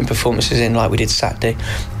putting performances in like we did Saturday,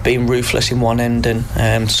 being ruthless in one end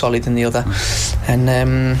and solid in the other,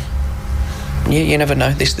 and you never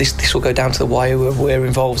know. This will go down to the wire. We're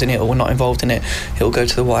involved in it or we're not involved in it. It will go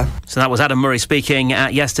to the wire. So that was Adam Murray speaking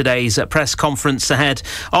at yesterday's press conference ahead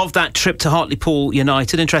of that trip to Hartlepool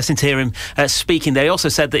United. Interesting to hear him speaking there. He also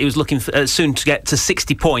said that he was looking soon to get to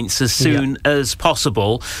 60 points as soon as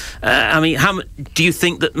possible. How do you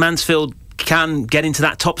think that Mansfield can get into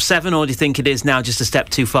that top 7, or do you think it is now just a step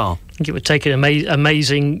too far? I think it would take an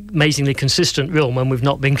amazingly consistent run when we've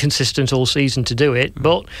not been consistent all season to do it.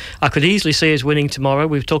 But I could easily see us winning tomorrow.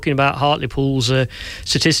 We were talking about Hartlepool's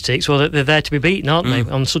statistics. Well, they're there to be beaten, aren't they?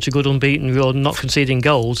 On such a good unbeaten run, not conceding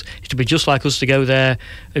goals. It would be just like us to go there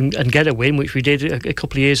and get a win, which we did a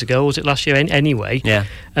couple of years ago. Was it last year anyway? Yeah.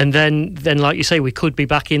 And then, like you say, we could be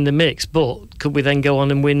back in the mix. But could we then go on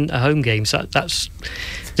and win a home game? So that's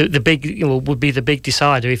the big, would be the big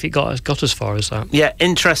decider if it got as far as that. Yeah,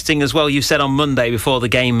 interesting as well. You said on Monday before the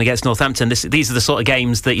game against Northampton, these are the sort of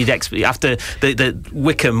games that you'd expect after the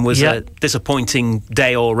Wycombe was a disappointing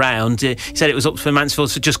day all round. You said it was up for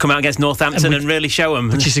Mansfield to just come out against Northampton and really show them,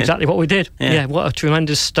 which is exactly what we did. Yeah, what a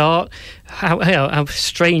tremendous start. How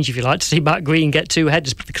strange, if you like, to see Matt Green get 2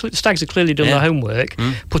 headers. But the Stags have clearly done their homework,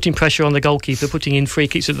 putting pressure on the goalkeeper, putting in free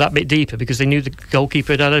kicks that bit deeper, because they knew the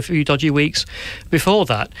goalkeeper had a few dodgy weeks before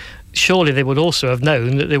that. Surely they would also have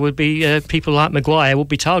known that there would be people like Maguire would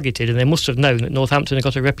be targeted, and they must have known that Northampton have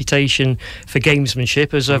got a reputation for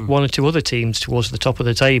gamesmanship, as have 1 or 2 other teams towards the top of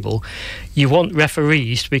the table. You want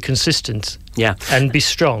referees to be consistent, and be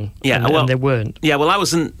strong. And they weren't. Yeah, well, I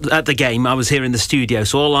wasn't at the game. I was here in the studio,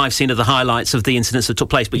 so all I've seen are the highlights of the incidents that took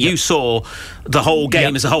place. But you saw the whole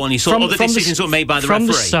game as a whole, and you saw all the decisions that were made by the referee. From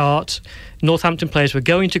the start, Northampton players were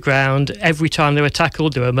going to ground. Every time they were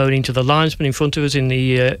tackled, they were moaning to the linesman in front of us in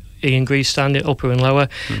the Ian Greaves stand, upper and lower.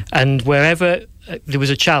 And wherever there was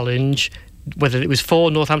a challenge, whether it was for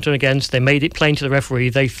Northampton or against, they made it plain to the referee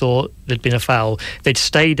they thought there'd been a foul. They'd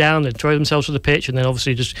stay down, they'd throw themselves to the pitch, and then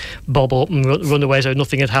obviously just bob up and run away as though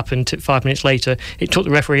nothing had happened. 5 minutes later, it took the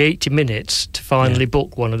referee 80 minutes to finally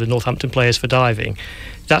book one of the Northampton players for diving.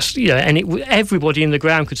 That's, and everybody in the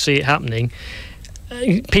ground could see it happening.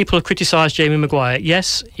 People have criticised Jamie Maguire.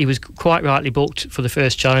 Yes, he was quite rightly booked for the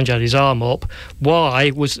first challenge, had his arm up.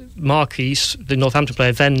 Why was Marquise, the Northampton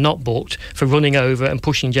player, then not booked for running over and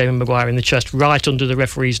pushing Jamie Maguire in the chest right under the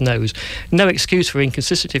referee's nose? No excuse for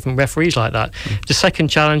inconsistency from referees like that. The second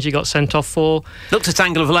challenge he got sent off for looked a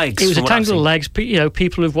tangle of legs. It was a tangle of legs.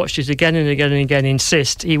 People who've watched it again and again and again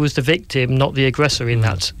insist he was the victim, not the aggressor in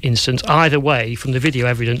that instance. Either way, from the video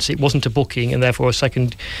evidence, it wasn't a booking and therefore a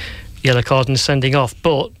second yellow card and sending off.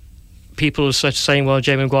 But people are such saying, well,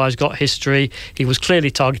 Jamie Maguire's got history. He was clearly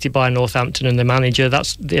targeted by Northampton and the manager.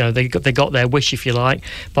 That's they got their wish, if you like,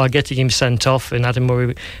 by getting him sent off. And Adam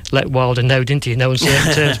Murray let Wilder know, didn't he? No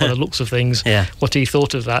uncertain terms by the looks of things, what he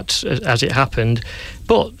thought of that as it happened.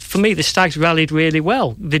 But for me, the Stags rallied really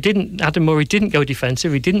well. Adam Murray didn't go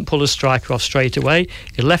defensive. He didn't pull a striker off straight away.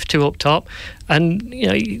 He left two up top. And,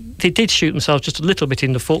 they did shoot themselves just a little bit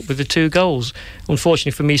in the foot with the two goals.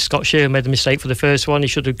 Unfortunately for me, Scott Shearer made the mistake for the first one. He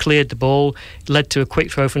should have cleared the ball. It led to a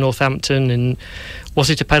quick throw for Northampton. And was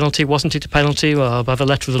it a penalty? Wasn't it a penalty? Well, by the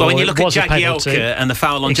letter of the law, when you look it was at Jagielka and the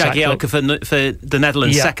foul on Jagielka for the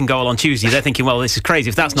Netherlands' second goal on Tuesday, they're thinking, well, this is crazy.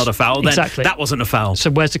 If that's not a foul, then that wasn't a foul. So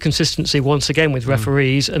where's the consistency once again with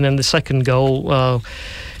referees? And then the second goal, well,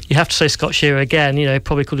 you have to say Scott Shearer again,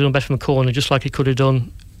 probably could have done better from a corner, just like he could have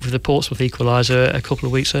done with the Portsmouth equaliser a couple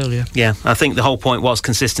of weeks earlier. Yeah, I think the whole point was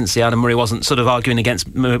consistency. Adam Murray wasn't sort of arguing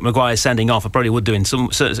against Maguire sending off. I probably would do in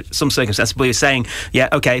some circumstances, but he was saying,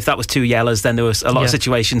 if that was two yellows, then there was a lot of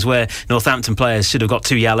situations where Northampton players should have got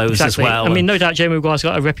two yellows as well. I mean, no doubt Jamie Maguire's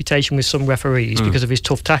got a reputation with some referees because of his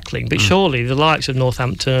tough tackling, but surely the likes of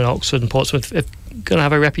Northampton and Oxford and Portsmouth are going to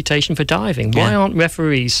have a reputation for diving. Why aren't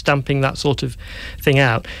referees stamping that sort of thing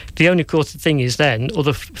out? The only thing is then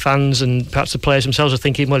other fans and perhaps the players themselves are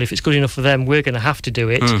thinking, well, if it's good enough for them, we're going to have to do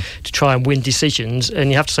it to try and win decisions.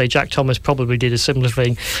 And you have to say Jack Thomas probably did a similar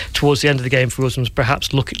thing towards the end of the game for us and was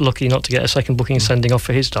perhaps lucky not to get a second booking and sending off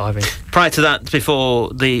for his diving. Prior to that,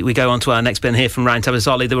 before we go on to our next bit and hear from Ryan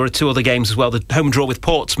Tafazolli, there were two other games as well. The home draw with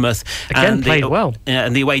Portsmouth. Again, played well.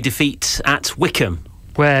 And the away defeat at Wickham,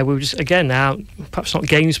 where we were just, again, now, perhaps not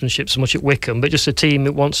gamesmanship so much at Wickham, but just a team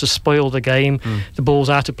that wants to spoil the game. The ball's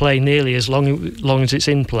out of play nearly as long as it's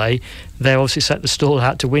in play. They obviously set the stall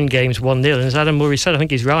out to win games 1-0. And as Adam Murray said, I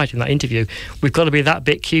think he's right in that interview, we've got to be that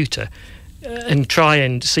bit cuter and try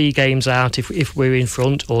and see games out if we're in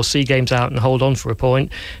front, or see games out and hold on for a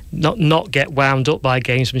point, not get wound up by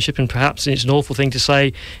gamesmanship. And perhaps it's an awful thing to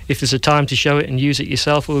say, if there's a time to show it and use it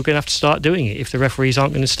yourself, well, we're going to have to start doing it if the referees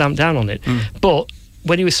aren't going to stamp down on it. But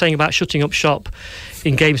when he was saying about shutting up shop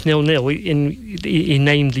in games 0-0, he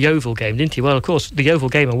named the Oval game, didn't he? Well, of course, the Oval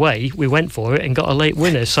game away, we went for it and got a late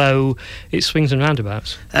winner, so it swings and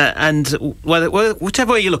roundabouts. And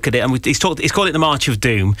whichever way you look at it, and he's called it the March of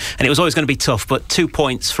Doom, and it was always going to be tough, but 2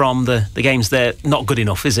 points from the games there, not good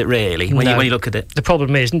enough, is it really, when you look at it? The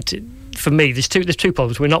problem is, for me, there's two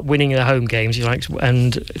problems. We're not winning the home games, and I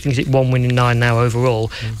think it's 1 win in 9 now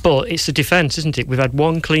overall. But it's the defence, isn't it? We've had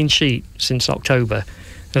one clean sheet since October.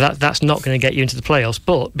 That's not going to get you into the playoffs.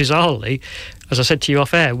 But bizarrely, as I said to you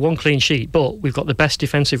off air, one clean sheet, but we've got the best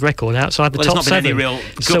defensive record outside the top 7. Any real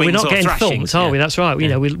so we're not getting thumped, are we? That's right.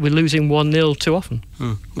 We're losing 1-0 too often.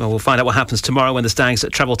 Well, we'll find out what happens tomorrow when the Stags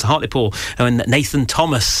travel to Hartlepool and Nathan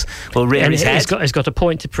Thomas will rear his head. He's got a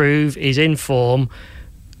point to prove. He's in form.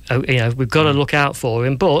 We've got to look out for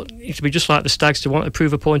him, but it'll be just like the Stags to want to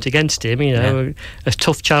prove a point against him. A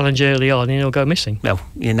tough challenge early on, and he'll go missing. Well,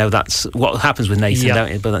 that's what happens with Nathan,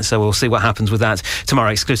 don't you? But so we'll see what happens with that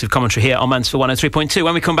tomorrow. Exclusive commentary here on Mansfield 103.2.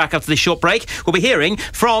 When we come back after this short break, we'll be hearing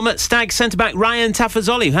from Stags centre-back Ryan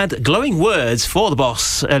Tafazolli, who had glowing words for the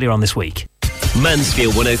boss earlier on this week.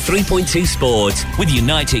 Mansfield 103.2 Sport with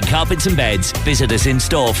United Carpets and Beds. Visit us in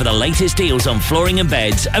store for the latest deals on flooring and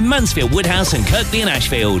beds at Mansfield, Woodhouse and Kirkby and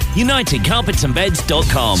Ashfield.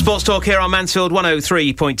 UnitedCarpetsandBeds.com. Sports Talk here on Mansfield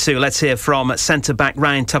 103.2. Let's hear from centre-back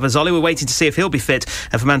Ryan Tafazolli. We're waiting to see if he'll be fit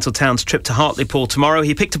for Mansfield Town's trip to Hartlepool tomorrow.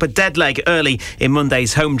 He picked up a dead leg early in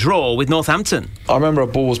Monday's home draw with Northampton. I remember a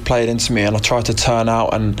ball was played into me and I tried to turn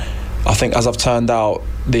out and I think as I've turned out,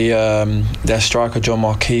 their striker John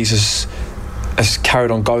Marquis has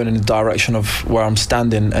carried on going in the direction of where I'm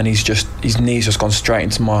standing, and his knees just gone straight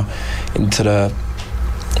into the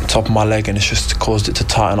top of my leg, and it's just caused it to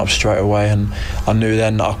tighten up straight away. And I knew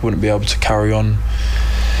then that I wouldn't be able to carry on,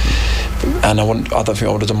 and I don't think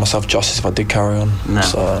I would have done myself justice if I did carry on. No,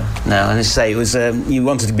 and I say it was you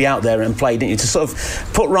wanted to be out there and play, didn't you, to sort of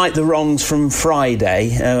put right the wrongs from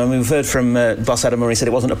Friday. We've heard from boss Adam Murray said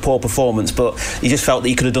it wasn't a poor performance, but you just felt that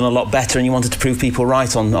you could have done a lot better, and you wanted to prove people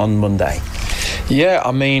right on Monday. Yeah,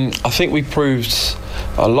 I mean, I think we proved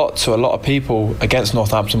a lot to a lot of people against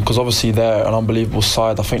Northampton, because obviously they're an unbelievable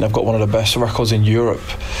side. I think they've got one of the best records in Europe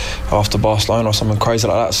after Barcelona or something crazy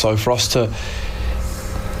like that. So for us to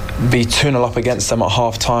be 2-0 up against them at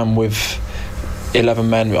half time with 11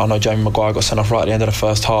 men, I know Jamie Maguire got sent off right at the end of the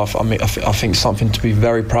first half. I mean, I think something to be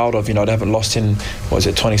very proud of. You know, they haven't lost in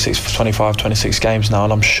 26 games now,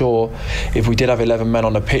 and I'm sure if we did have 11 men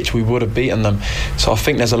on the pitch, we would have beaten them. So I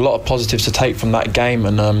think there's a lot of positives to take from that game,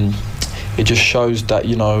 and it just shows that,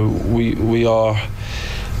 you know, we are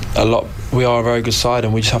a very good side,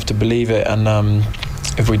 and we just have to believe it. And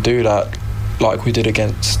if we do that, like we did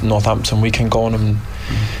against Northampton, we can go on and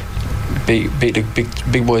beat the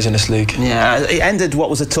big boys in this league. Yeah, it ended what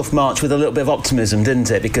was a tough March with a little bit of optimism,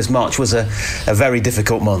 didn't it? Because March was a very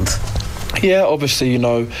difficult month. Yeah, obviously, you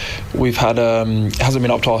know, we've had it hasn't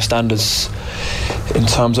been up to our standards in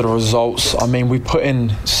terms of the results. I mean, we put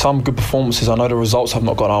in some good performances. I know the results have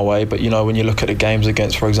not gone our way, but you know, when you look at the games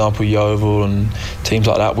against, for example, Yeovil and teams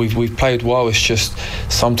like that, we've played well. It's just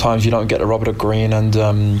sometimes you don't get the rub of the green, and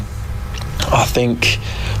I think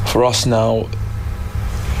for us now,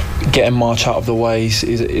 getting March out of the way is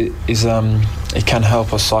it can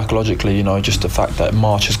help us psychologically, you know, just the fact that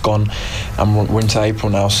March has gone and we're into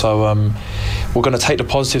April now. So we're going to take the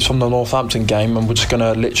positives from the Northampton game, and we're just going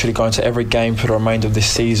to literally go into every game for the remainder of this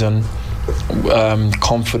season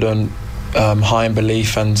confident, high in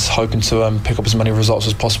belief, and hoping to pick up as many results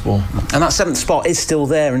as possible. And that 7th spot is still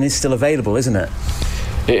there and is still available, isn't it?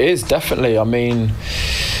 It is, definitely. I mean,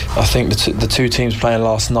 I think the two teams playing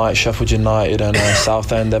last night, Sheffield United and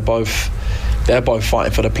Southend, they're both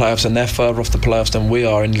fighting for the playoffs, and they're further off the playoffs than we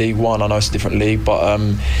are in League One. I know it's a different league, but I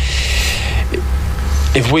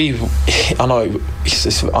know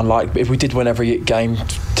it's unlikely, but if we did win every game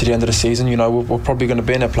to the end of the season, you know, we're probably going to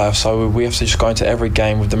be in the playoffs. So we have to just go into every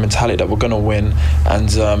game with the mentality that we're going to win,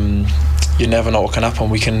 and you never know what can happen.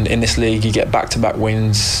 We can, in this league, you get back-to-back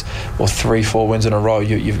wins or 3-4 wins in a row,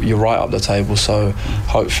 you're right up the table. So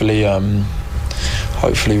hopefully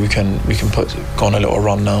we can go on a little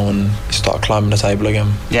run now and start climbing the table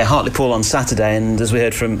again. Yeah, Hartlepool on Saturday, and as we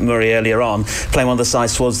heard from Murray earlier on, playing one of the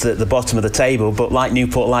sides towards the bottom of the table, but like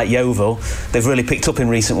Newport, like Yeovil, they've really picked up in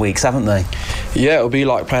recent weeks, haven't they? Yeah, it'll be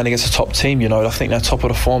like playing against a top team, you know. I think they're top of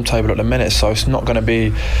the form table at the minute, so it's not going to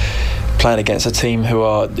be playing against a team who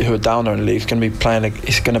are down there in the league. It's going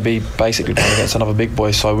to be basically playing against another big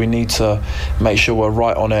boy, so we need to make sure we're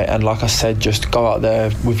right on it, and like I said, just go out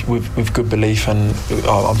there with good belief, and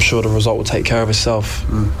I'm sure the result will take care of itself.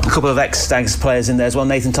 A couple of ex-Stags players in there as well,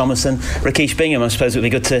 Nathan Thomas and Rakesh Bingham. I suppose it would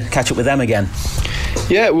be good to catch up with them again.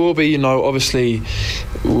 Yeah, it will be. You know, obviously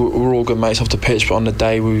we're all good mates off the pitch, but on the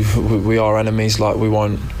day we are enemies. Like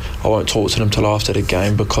I won't talk to them till after the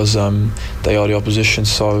game, because they are the opposition.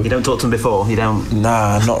 So you don't talk to them before? You don't?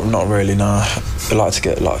 Nah, not really. Nah, I like to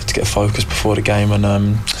get focused before the game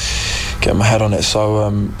and get my head on it.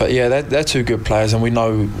 So, but yeah, they're two good players, and we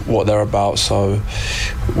know what they're about. So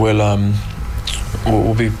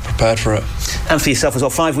we'll be prepared for it. And for yourself as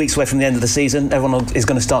well, 5 weeks away from the end of the season, everyone is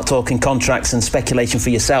going to start talking contracts and speculation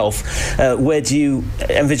for yourself. Where do you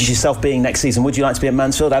envisage yourself being next season? Would you like to be at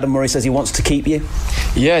Mansfield? Adam Murray says he wants to keep you.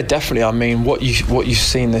 Yeah, definitely. I mean, what you've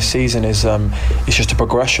seen this season is it's just a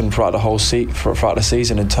progression throughout the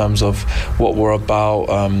season in terms of what we're about.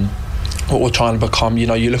 What we're trying to become. You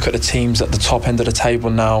know, you look at the teams at the top end of the table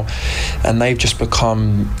now, and they've just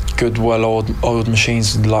become good, well-oiled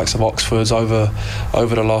machines. The likes of Oxford's over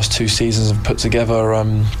the last 2 seasons have put together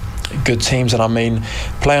good teams. And I mean,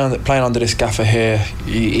 playing under this gaffer here,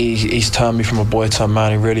 he's turned me from a boy to a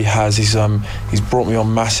man. He really has. He's brought me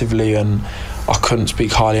on massively, and I couldn't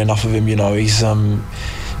speak highly enough of him. You know, he's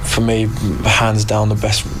for me, hands down,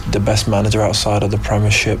 the best manager outside of the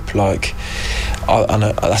Premiership. Like,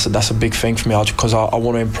 that's a big thing for me, because I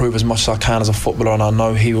want to improve as much as I can as a footballer, and I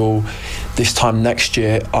know he will. This time next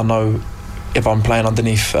year, I know if I'm playing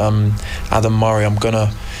underneath Adam Murray, I'm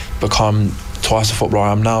gonna become twice the footballer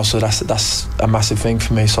I am now. So that's a massive thing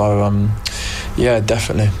for me. So Yeah,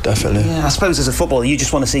 definitely. Yeah, I suppose as a footballer, you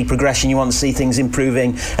just want to see progression, you want to see things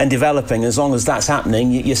improving and developing. As long as that's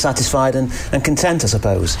happening, you're satisfied and content, I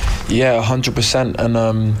suppose. Yeah, 100%. And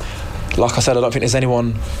like I said, I don't think there's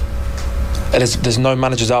anyone... There's no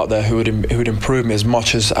managers out there who would improve me as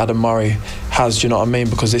much as Adam Murray has. Do you know what I mean?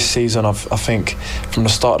 Because this season, I think from the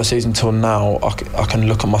start of the season till now, I can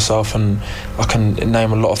look at myself and I can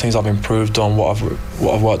name a lot of things I've improved on, what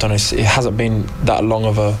I've worked on. It hasn't been that long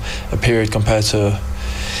of a period compared to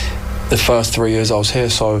the first 3 years I was here.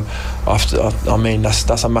 So that's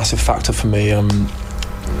a massive factor for me.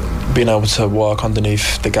 Being able to work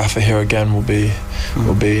underneath the gaffer here again will be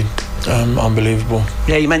unbelievable.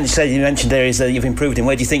 Yeah, you mentioned areas that you've improved in.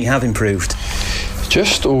 Where do you think you have improved?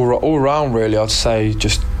 Just all round, really. I'd say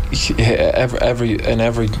just in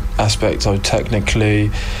every aspect. So technically,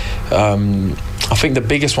 I think the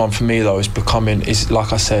biggest one for me though is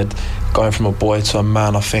like I said, going from a boy to a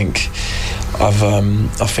man. I think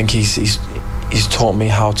he's taught me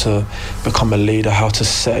how to become a leader, how to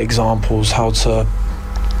set examples, how to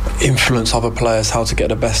influence other players, how to get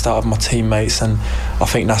the best out of my teammates, and I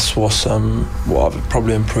think that's what I've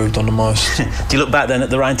probably improved on the most. Do you look back then at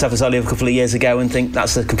the Ryan Tafazolli of a couple of years ago and think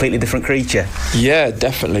that's a completely different creature? Yeah,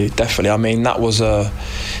 definitely. I mean, that was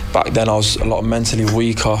back then I was a lot mentally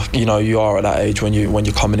weaker. You know, you are at that age when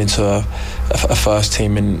you're coming into a first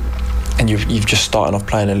team and you've just started off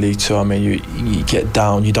playing in League Two. I mean, you get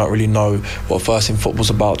down, you don't really know what first team football's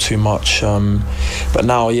about too much. But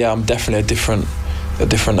now, yeah, I'm definitely a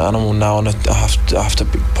different animal now, and I have to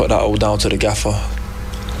put that all down to the gaffer.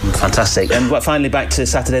 Fantastic. And finally, back to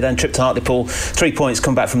Saturday then, trip to Hartlepool. 3 points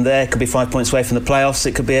come back from there, could be 5 points away from the playoffs.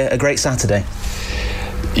 It could be a great Saturday.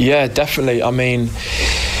 Yeah, definitely. I mean,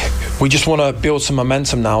 we just want to build some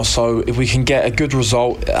momentum now, so if we can get a good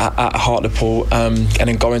result at Hartlepool and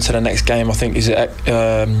then go into the next game, I think, is it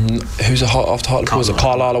who's after Hartlepool? Is it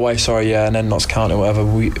Carlisle away? Sorry, yeah, and then Notts County, whatever.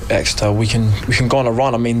 Exeter, we can go on a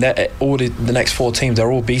run. I mean, all the next 4 teams,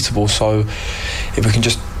 they're all beatable. So if we can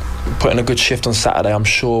just put in a good shift on Saturday, I'm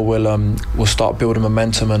sure we'll start building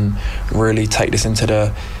momentum and really take this into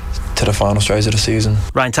the final stage of the season.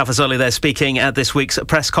 Ryan Tafazolli there speaking at this week's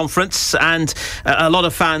press conference, and a lot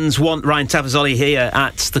of fans want Ryan Tafazolli here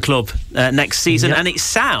at the club next season, and it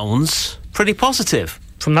sounds pretty positive.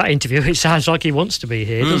 From that interview, it sounds like he wants to be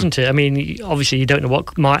here, doesn't it? I mean, obviously you don't know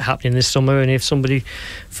what might happen this summer, and if somebody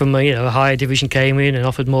from a higher division came in and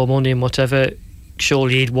offered more money and whatever,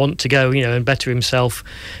 surely he'd want to go, and better himself.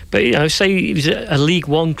 But say he was a League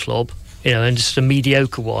One club, and just a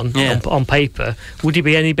mediocre one on paper, would he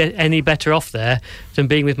be any better off there than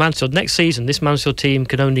being with Mansfield? Next season, this Mansfield team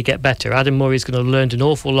can only get better. Adam Murray's going to have learned an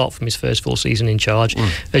awful lot from his first full season in charge.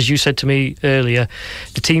 As you said to me earlier,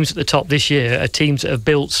 the teams at the top this year are teams that have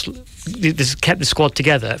kept the squad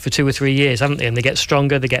together for 2 or 3 years, haven't they? And they get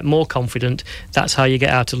stronger, they get more confident. That's how you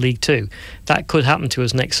get out of League Two. That could happen to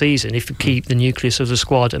us next season if we keep the nucleus of the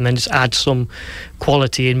squad and then just add some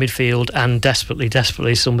quality in midfield and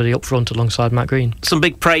desperately somebody up front alongside Matt Green. Some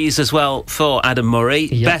big praise as well for Adam Murray.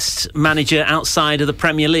 Best manager outside of the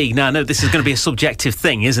Premier League. Now, I know this is going to be a subjective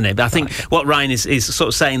thing, isn't it? But I think what Ryan is sort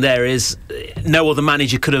of saying there is no other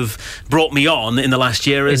manager could have brought me on in the last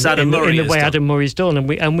year as Adam Murray in the way Adam Murray's done.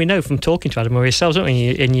 And we know from talking to Adam Murray ourselves, don't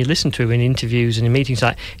we? And you listen to him in interviews and in meetings,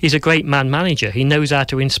 like, he's a great man manager. He knows how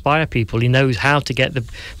to inspire people. He knows how to get the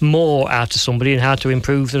more out of somebody and how to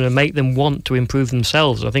improve them and make them want to improve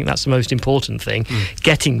themselves. I think that's the most important thing.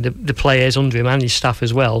 Getting the players under him and his staff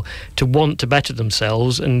as well to want to better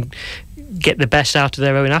themselves and get the best out of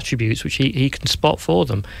their own attributes, which he can spot for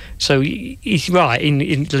them. So he's right,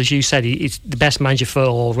 as you said, he's the best manager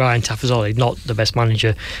for Ryan Tafazolli, not the best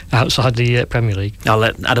manager outside the Premier League. I'll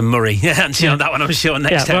let Adam Murray answer on that one, I'm sure,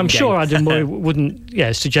 next time. I'm sure Adam Murray wouldn't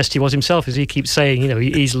suggest he was himself, as he keeps saying,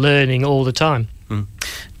 he's learning all the time.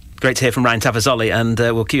 Great to hear from Ryan Tafazolli, and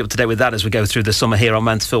we'll keep up to date with that as we go through the summer here on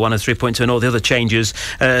Mansfield 103.2 and all the other changes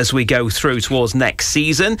as we go through towards next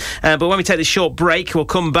season. But when we take this short break, we'll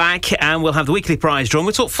come back and we'll have the weekly prize draw.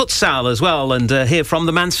 We'll talk futsal as well and hear from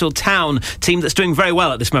the Mansfield Town team that's doing very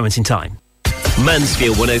well at this moment in time.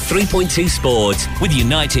 Mansfield 103.2 Sport with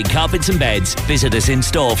United Carpets and Beds. Visit us in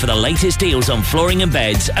store for the latest deals on flooring and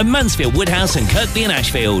beds at Mansfield, Woodhouse and Kirkby and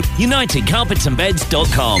Ashfield.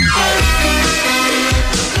 UnitedCarpetsandBeds.com.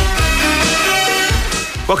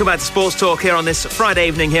 Welcome back to Sports Talk here on this Friday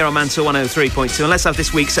evening here on Mansfield 103.2. And let's have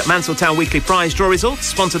this week's Mansfield Town Weekly Prize Draw results,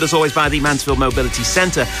 sponsored as always by the Mansfield Mobility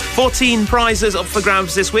Centre. 14 prizes up for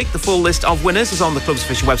grabs this week. The full list of winners is on the club's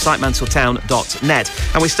official website, mansfieldtown.net.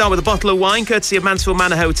 And we start with a bottle of wine courtesy of Mansfield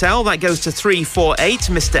Manor Hotel. That goes to 348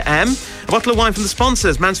 Mr M. A bottle of wine from the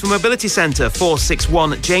sponsors, Mansfield Mobility Centre,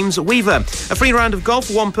 461 James Weaver. A free round of golf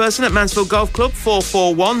for one person at Mansfield Golf Club,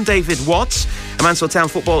 441 David Watts. A Mansfield Town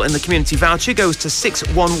Football in the Community voucher goes to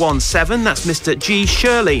 6117. That's Mr G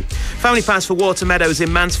Shirley. Family pass for Water Meadows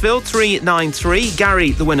in Mansfield, 393. Gary,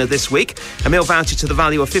 the winner this week. A meal voucher to the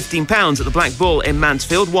value of £15 at the Black Bull in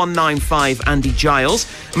Mansfield, 195 Andy Giles.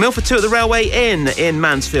 A meal for two at the Railway Inn in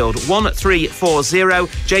Mansfield,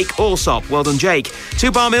 1340 Jake Alsop. Well done, Jake.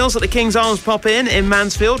 2 bar meals at the King's Arms Pop Inn in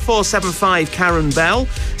Mansfield, 475 Karen Bell.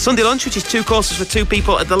 Sunday lunch, which is 2 courses for 2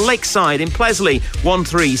 people at the Lakeside in Plesley,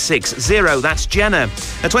 1360. That's Jenna.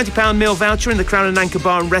 A £20 meal voucher in the Crown and Anchor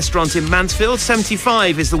Bar and Restaurant in Mansfield,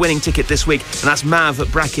 75 is the winning ticket this week, and that's Mav at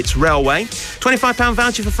Brackett's Railway. £25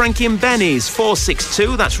 voucher for Frankie and Benny's,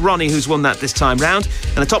 462. That's Ronnie who's won that this time round.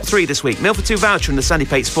 And the top 3 this week, meal for 2 voucher in the Sandy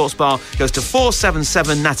Pate Sports Bar goes to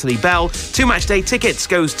 477 Natalie Bell. 2 match day tickets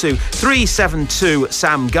goes to 372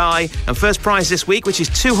 Sam Guy. And first prize this week, which is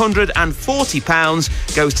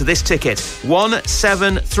 £240, goes to this ticket,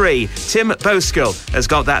 173. Tim Boskill has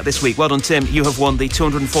got that this week. Well done, Tim. You have won the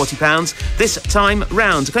 £240 this time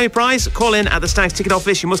round. To claim your prize, call in at the Stags Ticket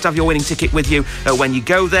Office. You must have your winning ticket with you when you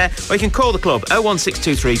go there, or you can call the club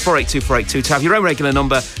 01623 482 482 to have your own regular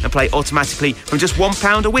number and play automatically from just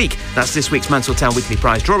 £1 a week. That's this week's Mansfield Town Weekly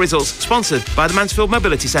Prize Draw results, sponsored by the Mansfield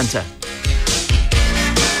Mobility Centre.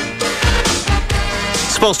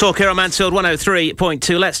 Sports Talk here on Mansfield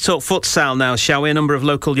 103.2. Let's talk futsal now, shall we? A number of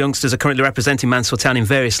local youngsters are currently representing Mansfield Town in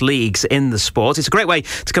various leagues in the sport. It's a great way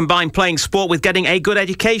to combine playing sport with getting a good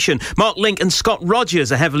education. Mark Lynk and Scott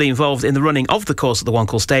Rogers are heavily involved in the running of the course at the One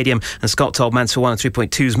Call Stadium, and Scott told Mansfield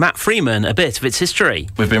 103.2's Matt Freeman a bit of its history.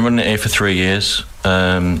 We've been running it here for 3 years.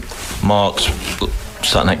 Mark's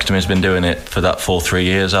sat next to me, has been doing it for that full 3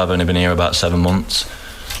 years. I've only been here about 7 months.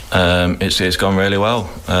 It's gone really well.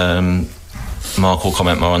 Mark will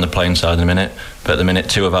comment more on the playing side in a minute, but at the minute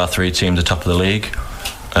 2 of our 3 teams are top of the league.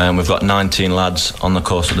 We've got 19 lads on the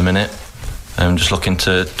course at the minute, and just looking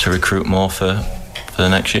to recruit more for the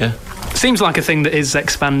next year. Seems like a thing that is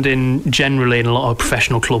expanding generally in a lot of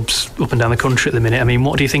professional clubs up and down the country at the minute. I mean,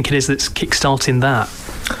 what do you think it is that's kick-starting that?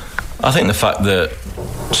 I think the fact that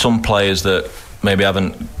some players that maybe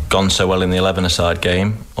haven't gone so well in the 11-a-side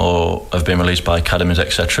game, or have been released by academies,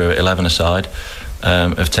 etc., 11-a-side,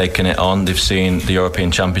 have taken it on. They've seen the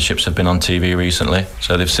European Championships have been on TV recently,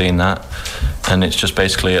 so they've seen that, and it's just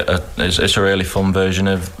basically it's a really fun version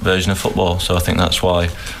of football. So I think that's why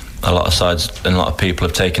a lot of sides and a lot of people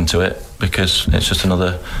have taken to it, because it's just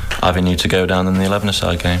another avenue to go down in the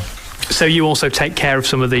 11-a-side game. So you also take care of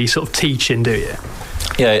some of the sort of teaching, do you?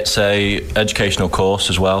 Yeah, it's a educational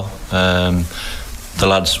course as well. The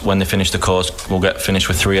lads, when they finish the course, will get finished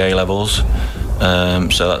with 3 A levels.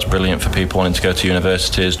 So that's brilliant for people wanting to go to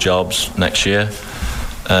universities, jobs next year.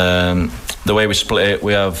 The way we split it,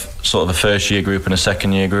 we have sort of a first year group and a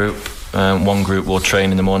second year group. One group will train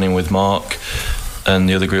in the morning with Mark, and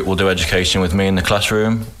the other group will do education with me in the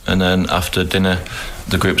classroom. And then after dinner,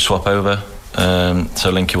 the group swap over.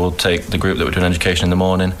 So Linky will take the group that we're doing education in the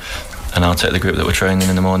morning, and I'll take the group that we're training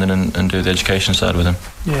in the morning and do the education side with them.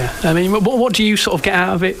 Yeah, I mean, what do you sort of get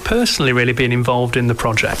out of it personally, really, being involved in the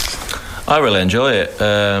project? I really enjoy it.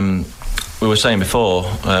 We were saying before,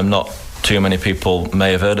 not too many people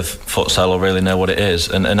may have heard of futsal or really know what it is,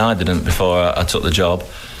 and I didn't before I took the job.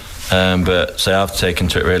 But so I've taken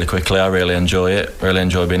to it really quickly. I really enjoy it, really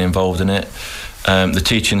enjoy being involved in it. The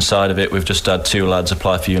teaching side of it, we've just had 2 lads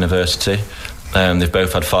apply for university. They've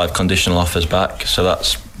both had 5 conditional offers back, so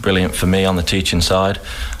that's brilliant for me on the teaching side.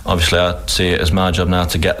 Obviously I see it as my job now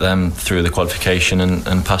to get them through the qualification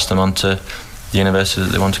and pass them on to the university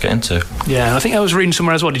that they want to get into. Yeah, and I think I was reading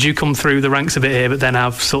somewhere as well, did you come through the ranks a bit here but then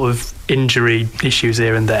have sort of injury issues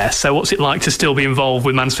here and there? So what's it like to still be involved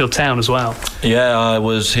with Mansfield Town as well? Yeah, I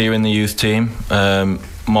was here in the youth team.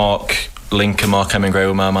 Mark Lynk and Mark Hemingway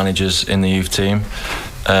were my managers in the youth team.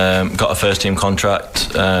 Got a first team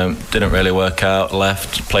contract, didn't really work out,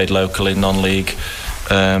 left, played locally, non-league.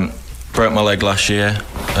 Broke my leg last year,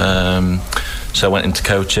 so I went into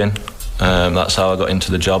coaching. That's how I got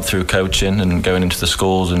into the job, through coaching and going into the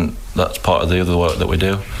schools, and that's part of the other work that we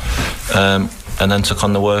do. And then took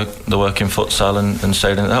on the work in futsal and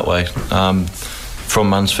stayed in it that way. From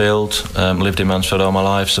Mansfield, lived in Mansfield all my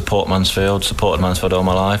life, supported Mansfield all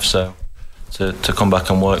my life, so to come back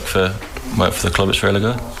and work for the club, it's really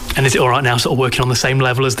good. And is it all right now, sort of working on the same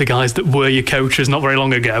level as the guys that were your coaches not very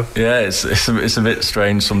long ago? Yeah, it's a bit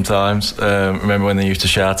strange sometimes. Remember when they used to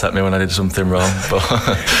shout at me when I did something wrong?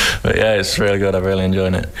 But yeah, it's really good. I'm really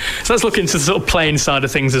enjoying it. So let's look into the sort of playing side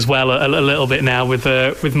of things as well a little bit now with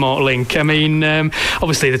Mark Lynk. I mean,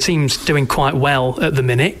 obviously the team's doing quite well at the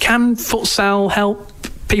minute. Can futsal help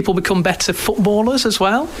people become better footballers as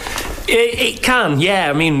well? It can, yeah.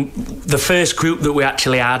 I mean, the first group that we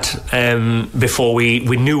actually had before we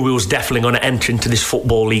knew we was definitely going to enter into this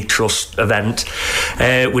Football League Trust event,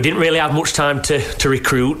 we didn't really have much time to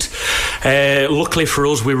recruit. Luckily for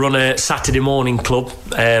us, we run a Saturday morning club,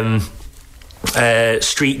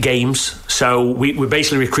 street games, so we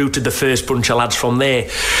basically recruited the first bunch of lads from there,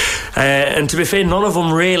 and to be fair, none of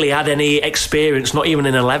them really had any experience, not even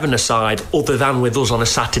in 11-a-side, other than with us on a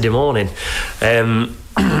Saturday morning.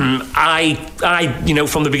 I you know,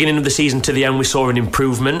 from the beginning of the season to the end, we saw an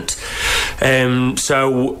improvement,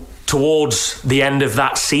 so towards the end of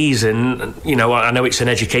that season, you know, I know it's an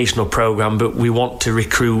educational programme, but we want to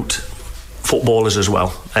recruit footballers as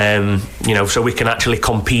well, you know, so we can actually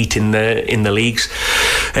compete in the leagues.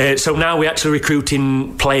 So now we're actually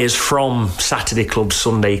recruiting players from Saturday clubs,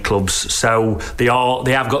 Sunday clubs, so they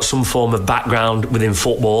have got some form of background within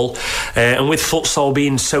football, and with futsal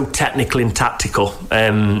being so technical and tactical,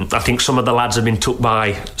 I think some of the lads have been took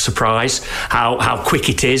by surprise how quick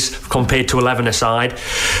it is compared to 11-a-side.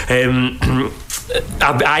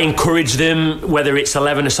 I encourage them, whether it's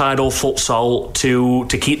 11-a-side or futsal,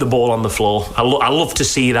 to keep the ball on the floor. I love to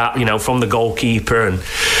see that, you know, from the goalkeeper,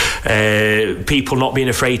 and people not being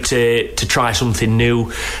afraid to try something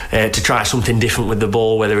new, to try something different with the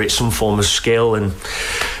ball, whether it's some form of skill. And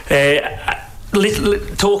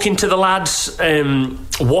talking to the lads,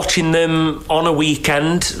 watching them on a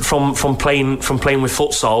weekend from playing with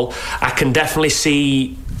futsal, I can definitely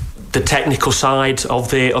see the technical side of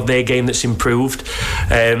their game that's improved.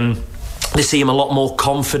 They seem a lot more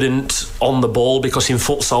confident on the ball, because in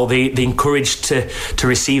futsal they're encouraged to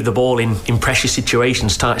receive the ball in pressure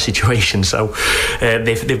situations, tight situations. So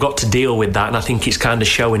they've got to deal with that, and I think it's kind of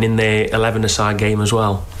showing in their 11-a-side game as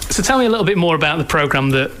well. So tell me a little bit more about the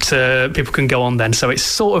programme that people can go on then. So it's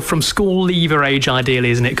sort of from school leaver age,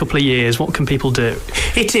 ideally, isn't it? A couple of years. What can people do?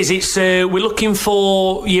 It is. It's we're looking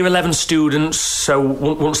for Year 11 students, so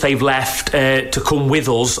once they've left, to come with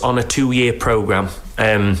us on a 2-year programme.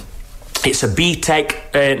 It's a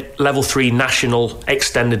BTEC Level 3 National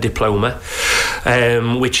Extended Diploma,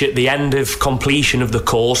 which at the end of completion of the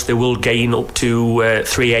course, they will gain up to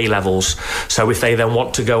 3 A levels. So if they then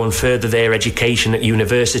want to go and further their education at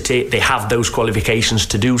university, they have those qualifications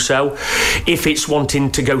to do so. If it's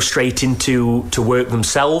wanting to go straight into work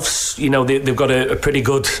themselves, you know, they've got a pretty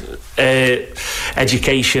good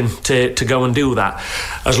education to go and do that.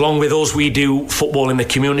 As long with us, we do football in the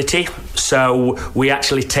community, so we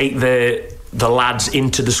actually take the lads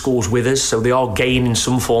into the schools with us, so they are gaining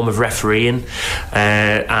some form of refereeing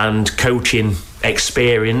and coaching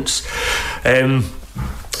experience.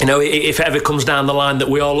 You know, if it ever comes down the line that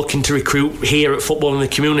we are looking to recruit here at Football in the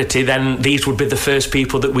Community, then these would be the first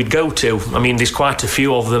people that we'd go to. I mean, there's quite a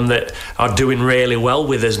few of them that are doing really well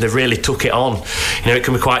with us, and they've really took it on. You know, it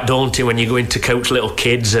can be quite daunting when you go in to coach little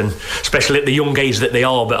kids, and especially at the young age that they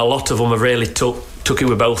are, but a lot of them have really took it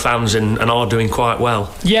with both hands and are doing quite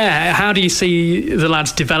well. Yeah, how do you see the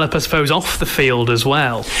lads develop, I suppose, off the field as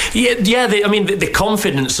well? Yeah. The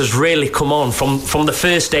confidence has really come on from the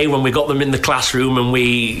first day when we got them in the classroom, and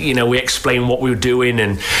we explained what we were doing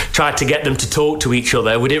and tried to get them to talk to each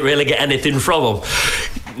other. We didn't really get anything from them.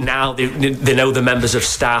 Now they know the members of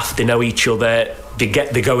staff, they know each other.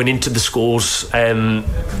 They're going into the schools,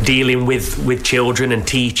 dealing with children and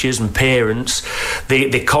teachers and parents.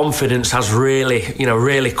 The confidence has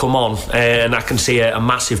really come on, and I can see a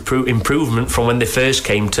massive improvement from when they first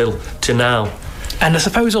came to now. And I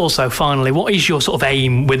suppose also, finally, what is your sort of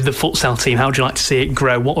aim with the futsal team? How would you like to see it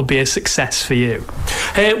grow? What would be a success for you?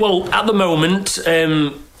 Well, at the moment,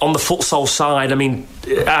 on the futsal side, I mean,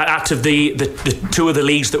 out of the 2 of the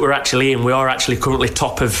leagues that we're actually in, we are actually currently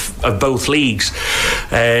top of both leagues.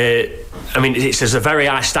 I mean, it's a very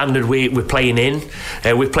high standard we're playing in.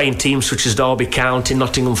 We're playing teams such as Derby County,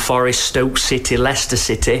 Nottingham Forest, Stoke City, Leicester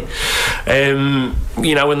City. And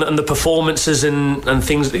the performances and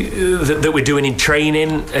things that we're doing in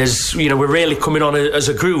training, as you know, we're really coming on as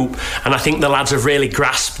a group. And I think the lads have really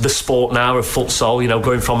grasped the sport now of futsal, you know,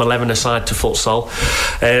 going from 11-a-side to futsal.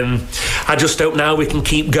 I just hope now we can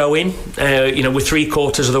keep going. We're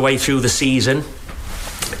 3/4 of the way through the season.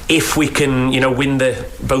 if we can, win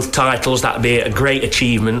both titles, that'd be a great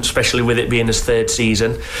achievement, especially with it being his third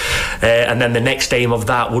season. And then the next aim of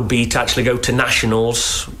that would be to actually go to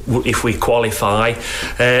nationals if we qualify,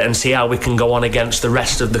 and see how we can go on against the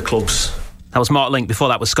rest of the clubs. That was Mark Lynk. Before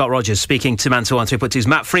that was Scott Rogers speaking to Mansfield 103.2's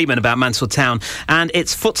Matt Freeman about Mansfield Town and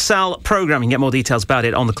its futsal programme. You can get more details about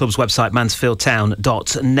it on the club's website,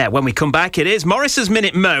 mansfieldtown.net. When we come back, it is Morriss's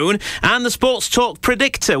Minute Moan and the Sportstalk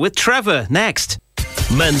Predictor with Trevor next.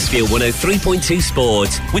 Mansfield 103.2 Sport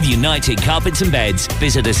with United Carpets and Beds.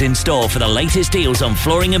 Visit us in store for the latest deals on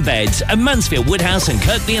flooring and beds at Mansfield, Woodhouse and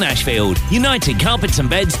Kirkby and Ashfield.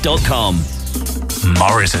 UnitedCarpetsandBeds.com.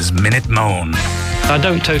 Morriss's Minute Moan. I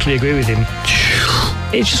don't totally agree with him.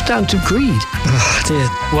 It's just down to greed. Oh, dear.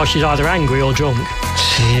 Well, she's either angry or drunk.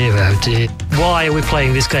 Dear, oh dear. Why are we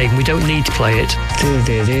playing this game? We don't need to play it.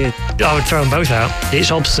 Dear. I would throw them both out.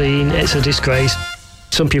 It's obscene. It's a disgrace.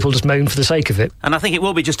 Some people just moan for the sake of it. And I think it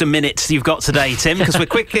will be just a minute you've got today, Tim, because we're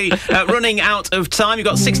quickly running out of time. You've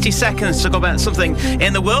got 60 seconds to talk about something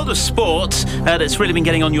in the world of sport that's really been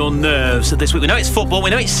getting on your nerves this week. We know it's football, we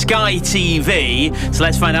know it's Sky TV, so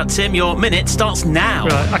let's find out, Tim, your minute starts now.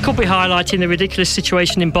 Right. I could be highlighting the ridiculous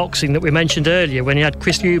situation in boxing that we mentioned earlier when he had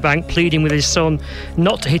Chris Eubank pleading with his son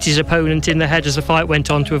not to hit his opponent in the head as the fight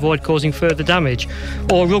went on to avoid causing further damage.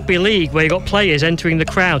 Or rugby league, where you got players entering the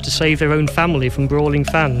crowd to save their own family from brawling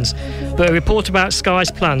fans. But a report about Sky's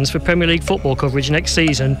plans for Premier League football coverage next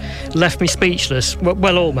season left me speechless.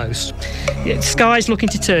 Well, almost. Sky's looking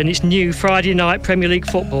to turn its new Friday night Premier League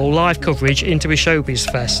football live coverage into a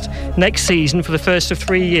showbiz fest. Next season, for the first of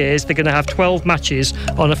 3 years, they're going to have 12 matches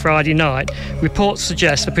on a Friday night. Reports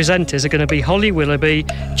suggest the presenters are going to be Holly Willoughby,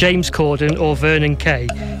 James Corden or Vernon Kay.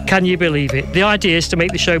 Can you believe it? The idea is to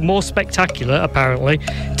make the show more spectacular, apparently,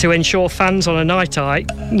 to ensure fans on a night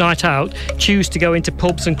out choose to go into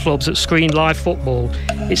pubs and clubs that screen live football.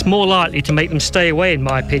 It's more likely to make them stay away, in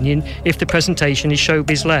my opinion, if the presentation is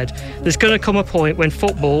showbiz-led. There's going to come a point when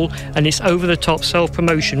football and its over-the-top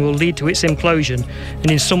self-promotion will lead to its implosion,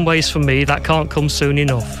 and in some ways, for me, that can't come soon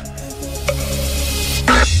enough.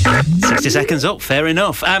 60 seconds up, fair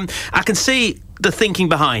enough. I can see the thinking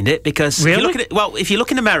behind it, because really? if you look at it, well, if you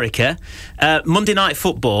look in America, Monday Night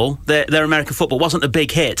Football, their American football wasn't a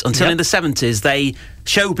big hit until in the 70s they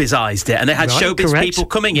showbizized it, and they had showbiz people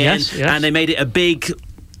coming in, and they made it a big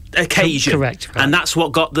occasion. Correct. Right. And that's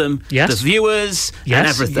what got them the viewers and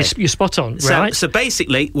everything. You're spot on, right? So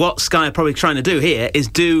basically, what Sky are probably trying to do here is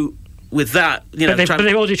do with that, but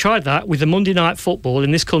they've already tried that with the Monday Night Football in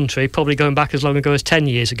this country, probably going back as long ago as 10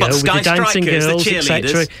 years ago, with the dancing girls,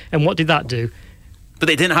 etc. And what did that do? But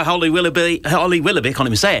they didn't have Holly Willoughby, can't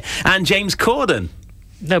even say it, and James Corden.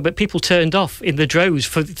 No, but people turned off in the droves.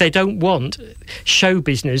 They don't want show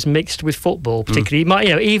business mixed with football,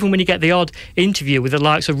 particularly. Even when you get the odd interview with the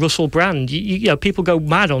likes of Russell Brand, people go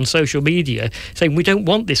mad on social media saying we don't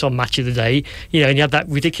want this on Match of the Day. And you had that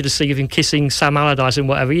ridiculous thing of him kissing Sam Allardyce and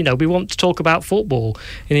whatever. We want to talk about football,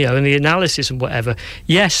 and the analysis and whatever.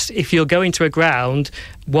 Yes, if you're going to a ground,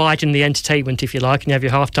 widen the entertainment, if you like, and you have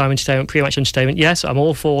your half-time entertainment, pre-match entertainment. Yes, I'm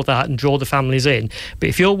all for that, and draw the families in. But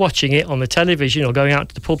if you're watching it on the television or going out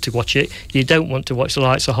to the pub to watch it, you don't want to watch the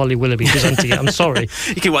likes of Holly Willoughby presenting it. I'm sorry.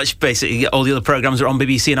 You can watch basically all the other programmes that are on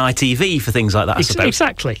BBC and ITV for things like that, I suppose.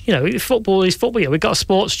 Exactly. Football is football. We've got a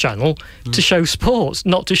sports channel to show sports,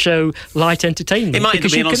 not to show light entertainment. It might end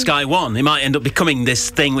up being on Sky One. It might end up becoming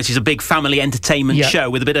this thing which is a big family entertainment show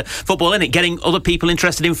with a bit of football in it, getting other people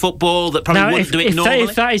interested in football that probably wouldn't do it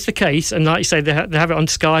normally. If that is the case, and like you say, they have it on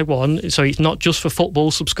Sky One, so it's not just for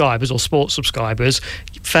football subscribers or sports subscribers,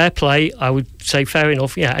 fair play, I would say fair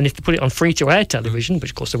enough, and if they put it on free-to-air television, which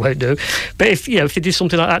of course they won't do, but if they did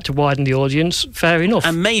something like that to widen the audience, fair enough.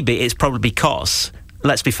 And maybe it's probably because,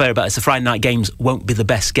 let's be fair about it, the Friday night games won't be the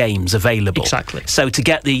best games available. Exactly. So to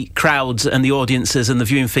get the crowds and the audiences and the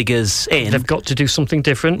viewing figures in, they've got to do something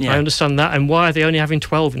different. I understand that. And why are they only having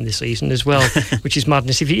 12 in this season as well, which is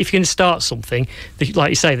madness. If you're going to start something, like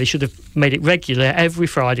you say, they should have made it regular every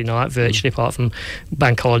Friday night, virtually, apart from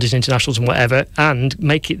bank holidays, internationals and whatever, and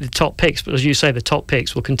make it the top picks. But as you say, the top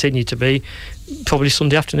picks will continue to be probably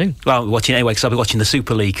Sunday afternoon. Well, I'm watching anyway, because I'll be watching the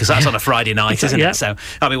Super League, because that's on a Friday night, isn't it? So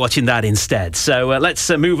I'll be watching that instead. So let's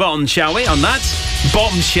move on, shall we, on that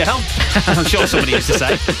bombshell? I'm sure somebody used to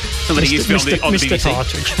say. Somebody used to be on the BBC.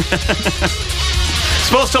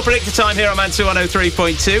 Sportstalk Predictor time here on Mansfield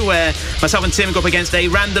 103.2, where myself and Tim go up against a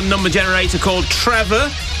random number generator called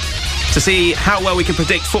Trevor. To see how well we can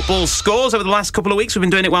predict football scores over the last couple of weeks. We've been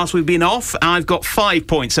doing it whilst we've been off. I've got 5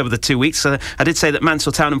 points over the 2 weeks. I did say that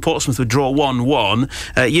Mansfield Town and Portsmouth would draw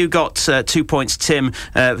 1-1. You got 2 points, Tim,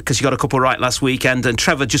 because you got a couple right last weekend, and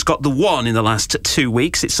Trevor just got the 1 in the last 2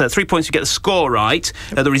 weeks. It's 3 points if you get the score right,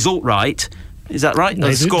 the result right. Is that right? No,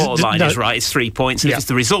 the score line is right. It's 3 points. And if it's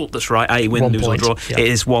the result that's right, i.e. win, lose or draw, it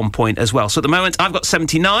is 1 point as well. So at the moment, I've got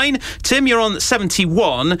 79. Tim, you're on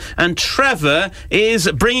 71. And Trevor is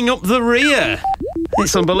bringing up the rear.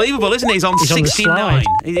 It's unbelievable, isn't he? He's on 69.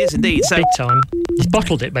 He is indeed. So, big time. He's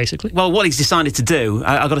bottled it, basically. Well, what he's decided to do,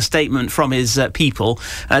 I got a statement from his people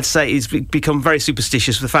to say he's become very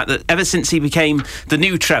superstitious with the fact that ever since he became the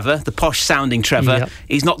new Trevor, the posh-sounding Trevor,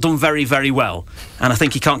 he's not done very, very well. And I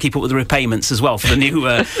think he can't keep up with the repayments as well for the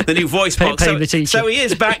new voice box. So he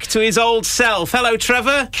is back to his old self. Hello,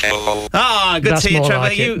 Trevor. Hello. Good to hear you, Trevor.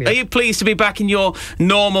 Are you pleased to be back in your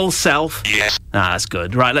normal self? Yes. That's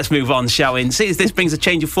good. Right, let's move on, shall we? And see if this brings a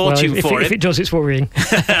change of fortune for him. If it does, it's worrying.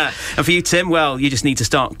 And for you, Tim, well, you just need to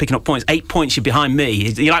start picking up points. 8 points, you're behind me.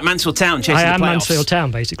 You're like Mansfield Town chasing the playoffs. I am Mansfield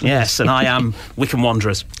Town, basically. Yes, and I am Wycombe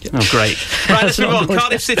Wanderers. Oh, great. Right, let's move on.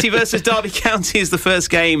 Cardiff City versus Derby County is the first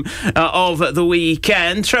game of the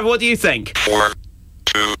weekend. Trevor, what do you think?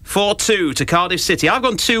 4-2 to Cardiff City. I've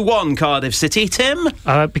gone 2-1 Cardiff City. Tim?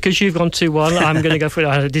 Because you've gone 2-1, I'm going to go for,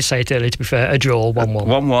 I did say it earlier, to be fair, a draw, 1-1.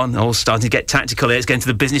 1-1. Oh, starting to get tactical here. It's getting to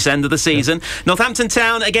the business end of the season. Yeah. Northampton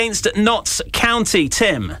Town against Notts County.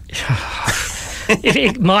 Tim?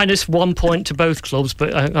 Minus 1 point to both clubs,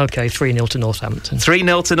 but OK, 3-0 to Northampton.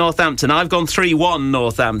 3-0 to Northampton. I've gone 3-1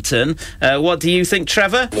 Northampton. What do you think,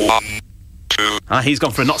 Trevor? 1-2. He's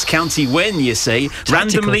gone for a Notts County win, you see. Tactical.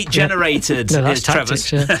 Randomly generated. No, that's tactics,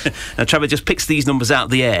 Trevor just picks these numbers out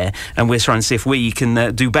of the air, and we're trying to see if we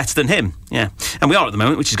can do better than him. Yeah, and we are at the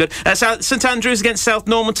moment, which is good. St Andrews against South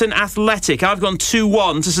Normanton Athletic. I've gone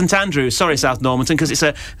 2-1 to St Andrews. Sorry, South Normanton, because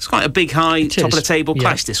it's quite a big, high, top of the table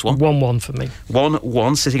clash, this one. 1-1 for me.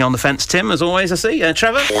 1-1, sitting on the fence, Tim, as always, I see.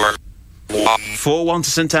 Trevor? 4-1 to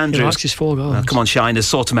St Andrews. He likes his 4 goals. Come on, Shiners,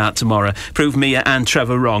 sort them out tomorrow. Prove Mia and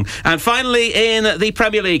Trevor wrong. And finally, in the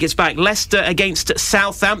Premier League, it's back. Leicester against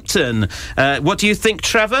Southampton. What do you think,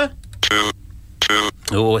 Trevor? 2-2.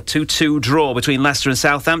 Oh, a 2-2 draw between Leicester and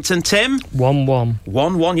Southampton. Tim? 1-1.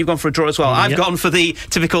 1-1. You've gone for a draw as well. I've gone for the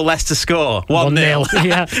typical Leicester score. 1-0.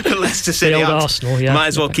 Yeah. For Leicester City. The old Arsenal, yeah. Might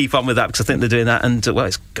as well keep on with that, because I think they're doing that. And, well,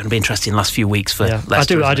 it's going to be interesting the last few weeks for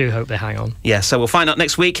Leicester. I do hope they hang on. Yeah, so we'll find out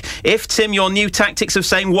next week if, Tim, your new tactics of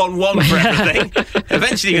saying 1-1 for everything,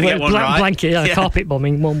 eventually you're going to get one right. Blanket, carpet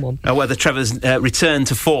bombing, 1-1. Whether Trevor's return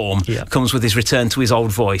to form comes with his return to his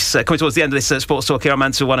old voice. Coming towards the end of this Sports Talk here on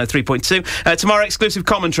Mansfield 103.2. Tomorrow, exclusive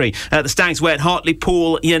commentary. The Stags were at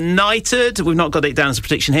Hartlepool United. We've not got it down as a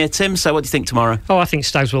prediction here, Tim, so what do you think tomorrow? I think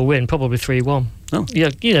Stags will win, probably 3-1. Oh. Yeah,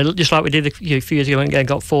 just like we did a few years ago and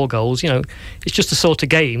got 4 goals. It's just the sort of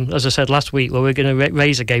game, as I said last week, where we're going to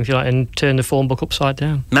raise a game, if you like, and turn the form book upside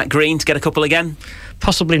down. Matt Green to get a couple again?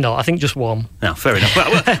 Possibly not. I think just 1. No, fair enough. We'll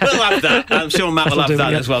have that. I'm sure Matt will have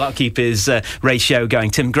that as well. That'll keep his ratio going.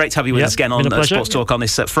 Tim, great to have you with us again on Sports Talk on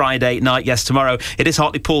this Friday night. Yes, tomorrow it is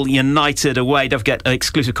Hartlepool United away. Don't forget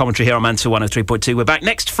exclusive commentary here on Mansfield 103.2. We're back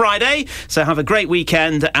next Friday, so have a great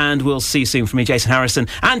weekend, and we'll see you soon from me, Jason Harrison,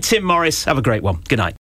 and Tim Morris. Have a great one. Good night.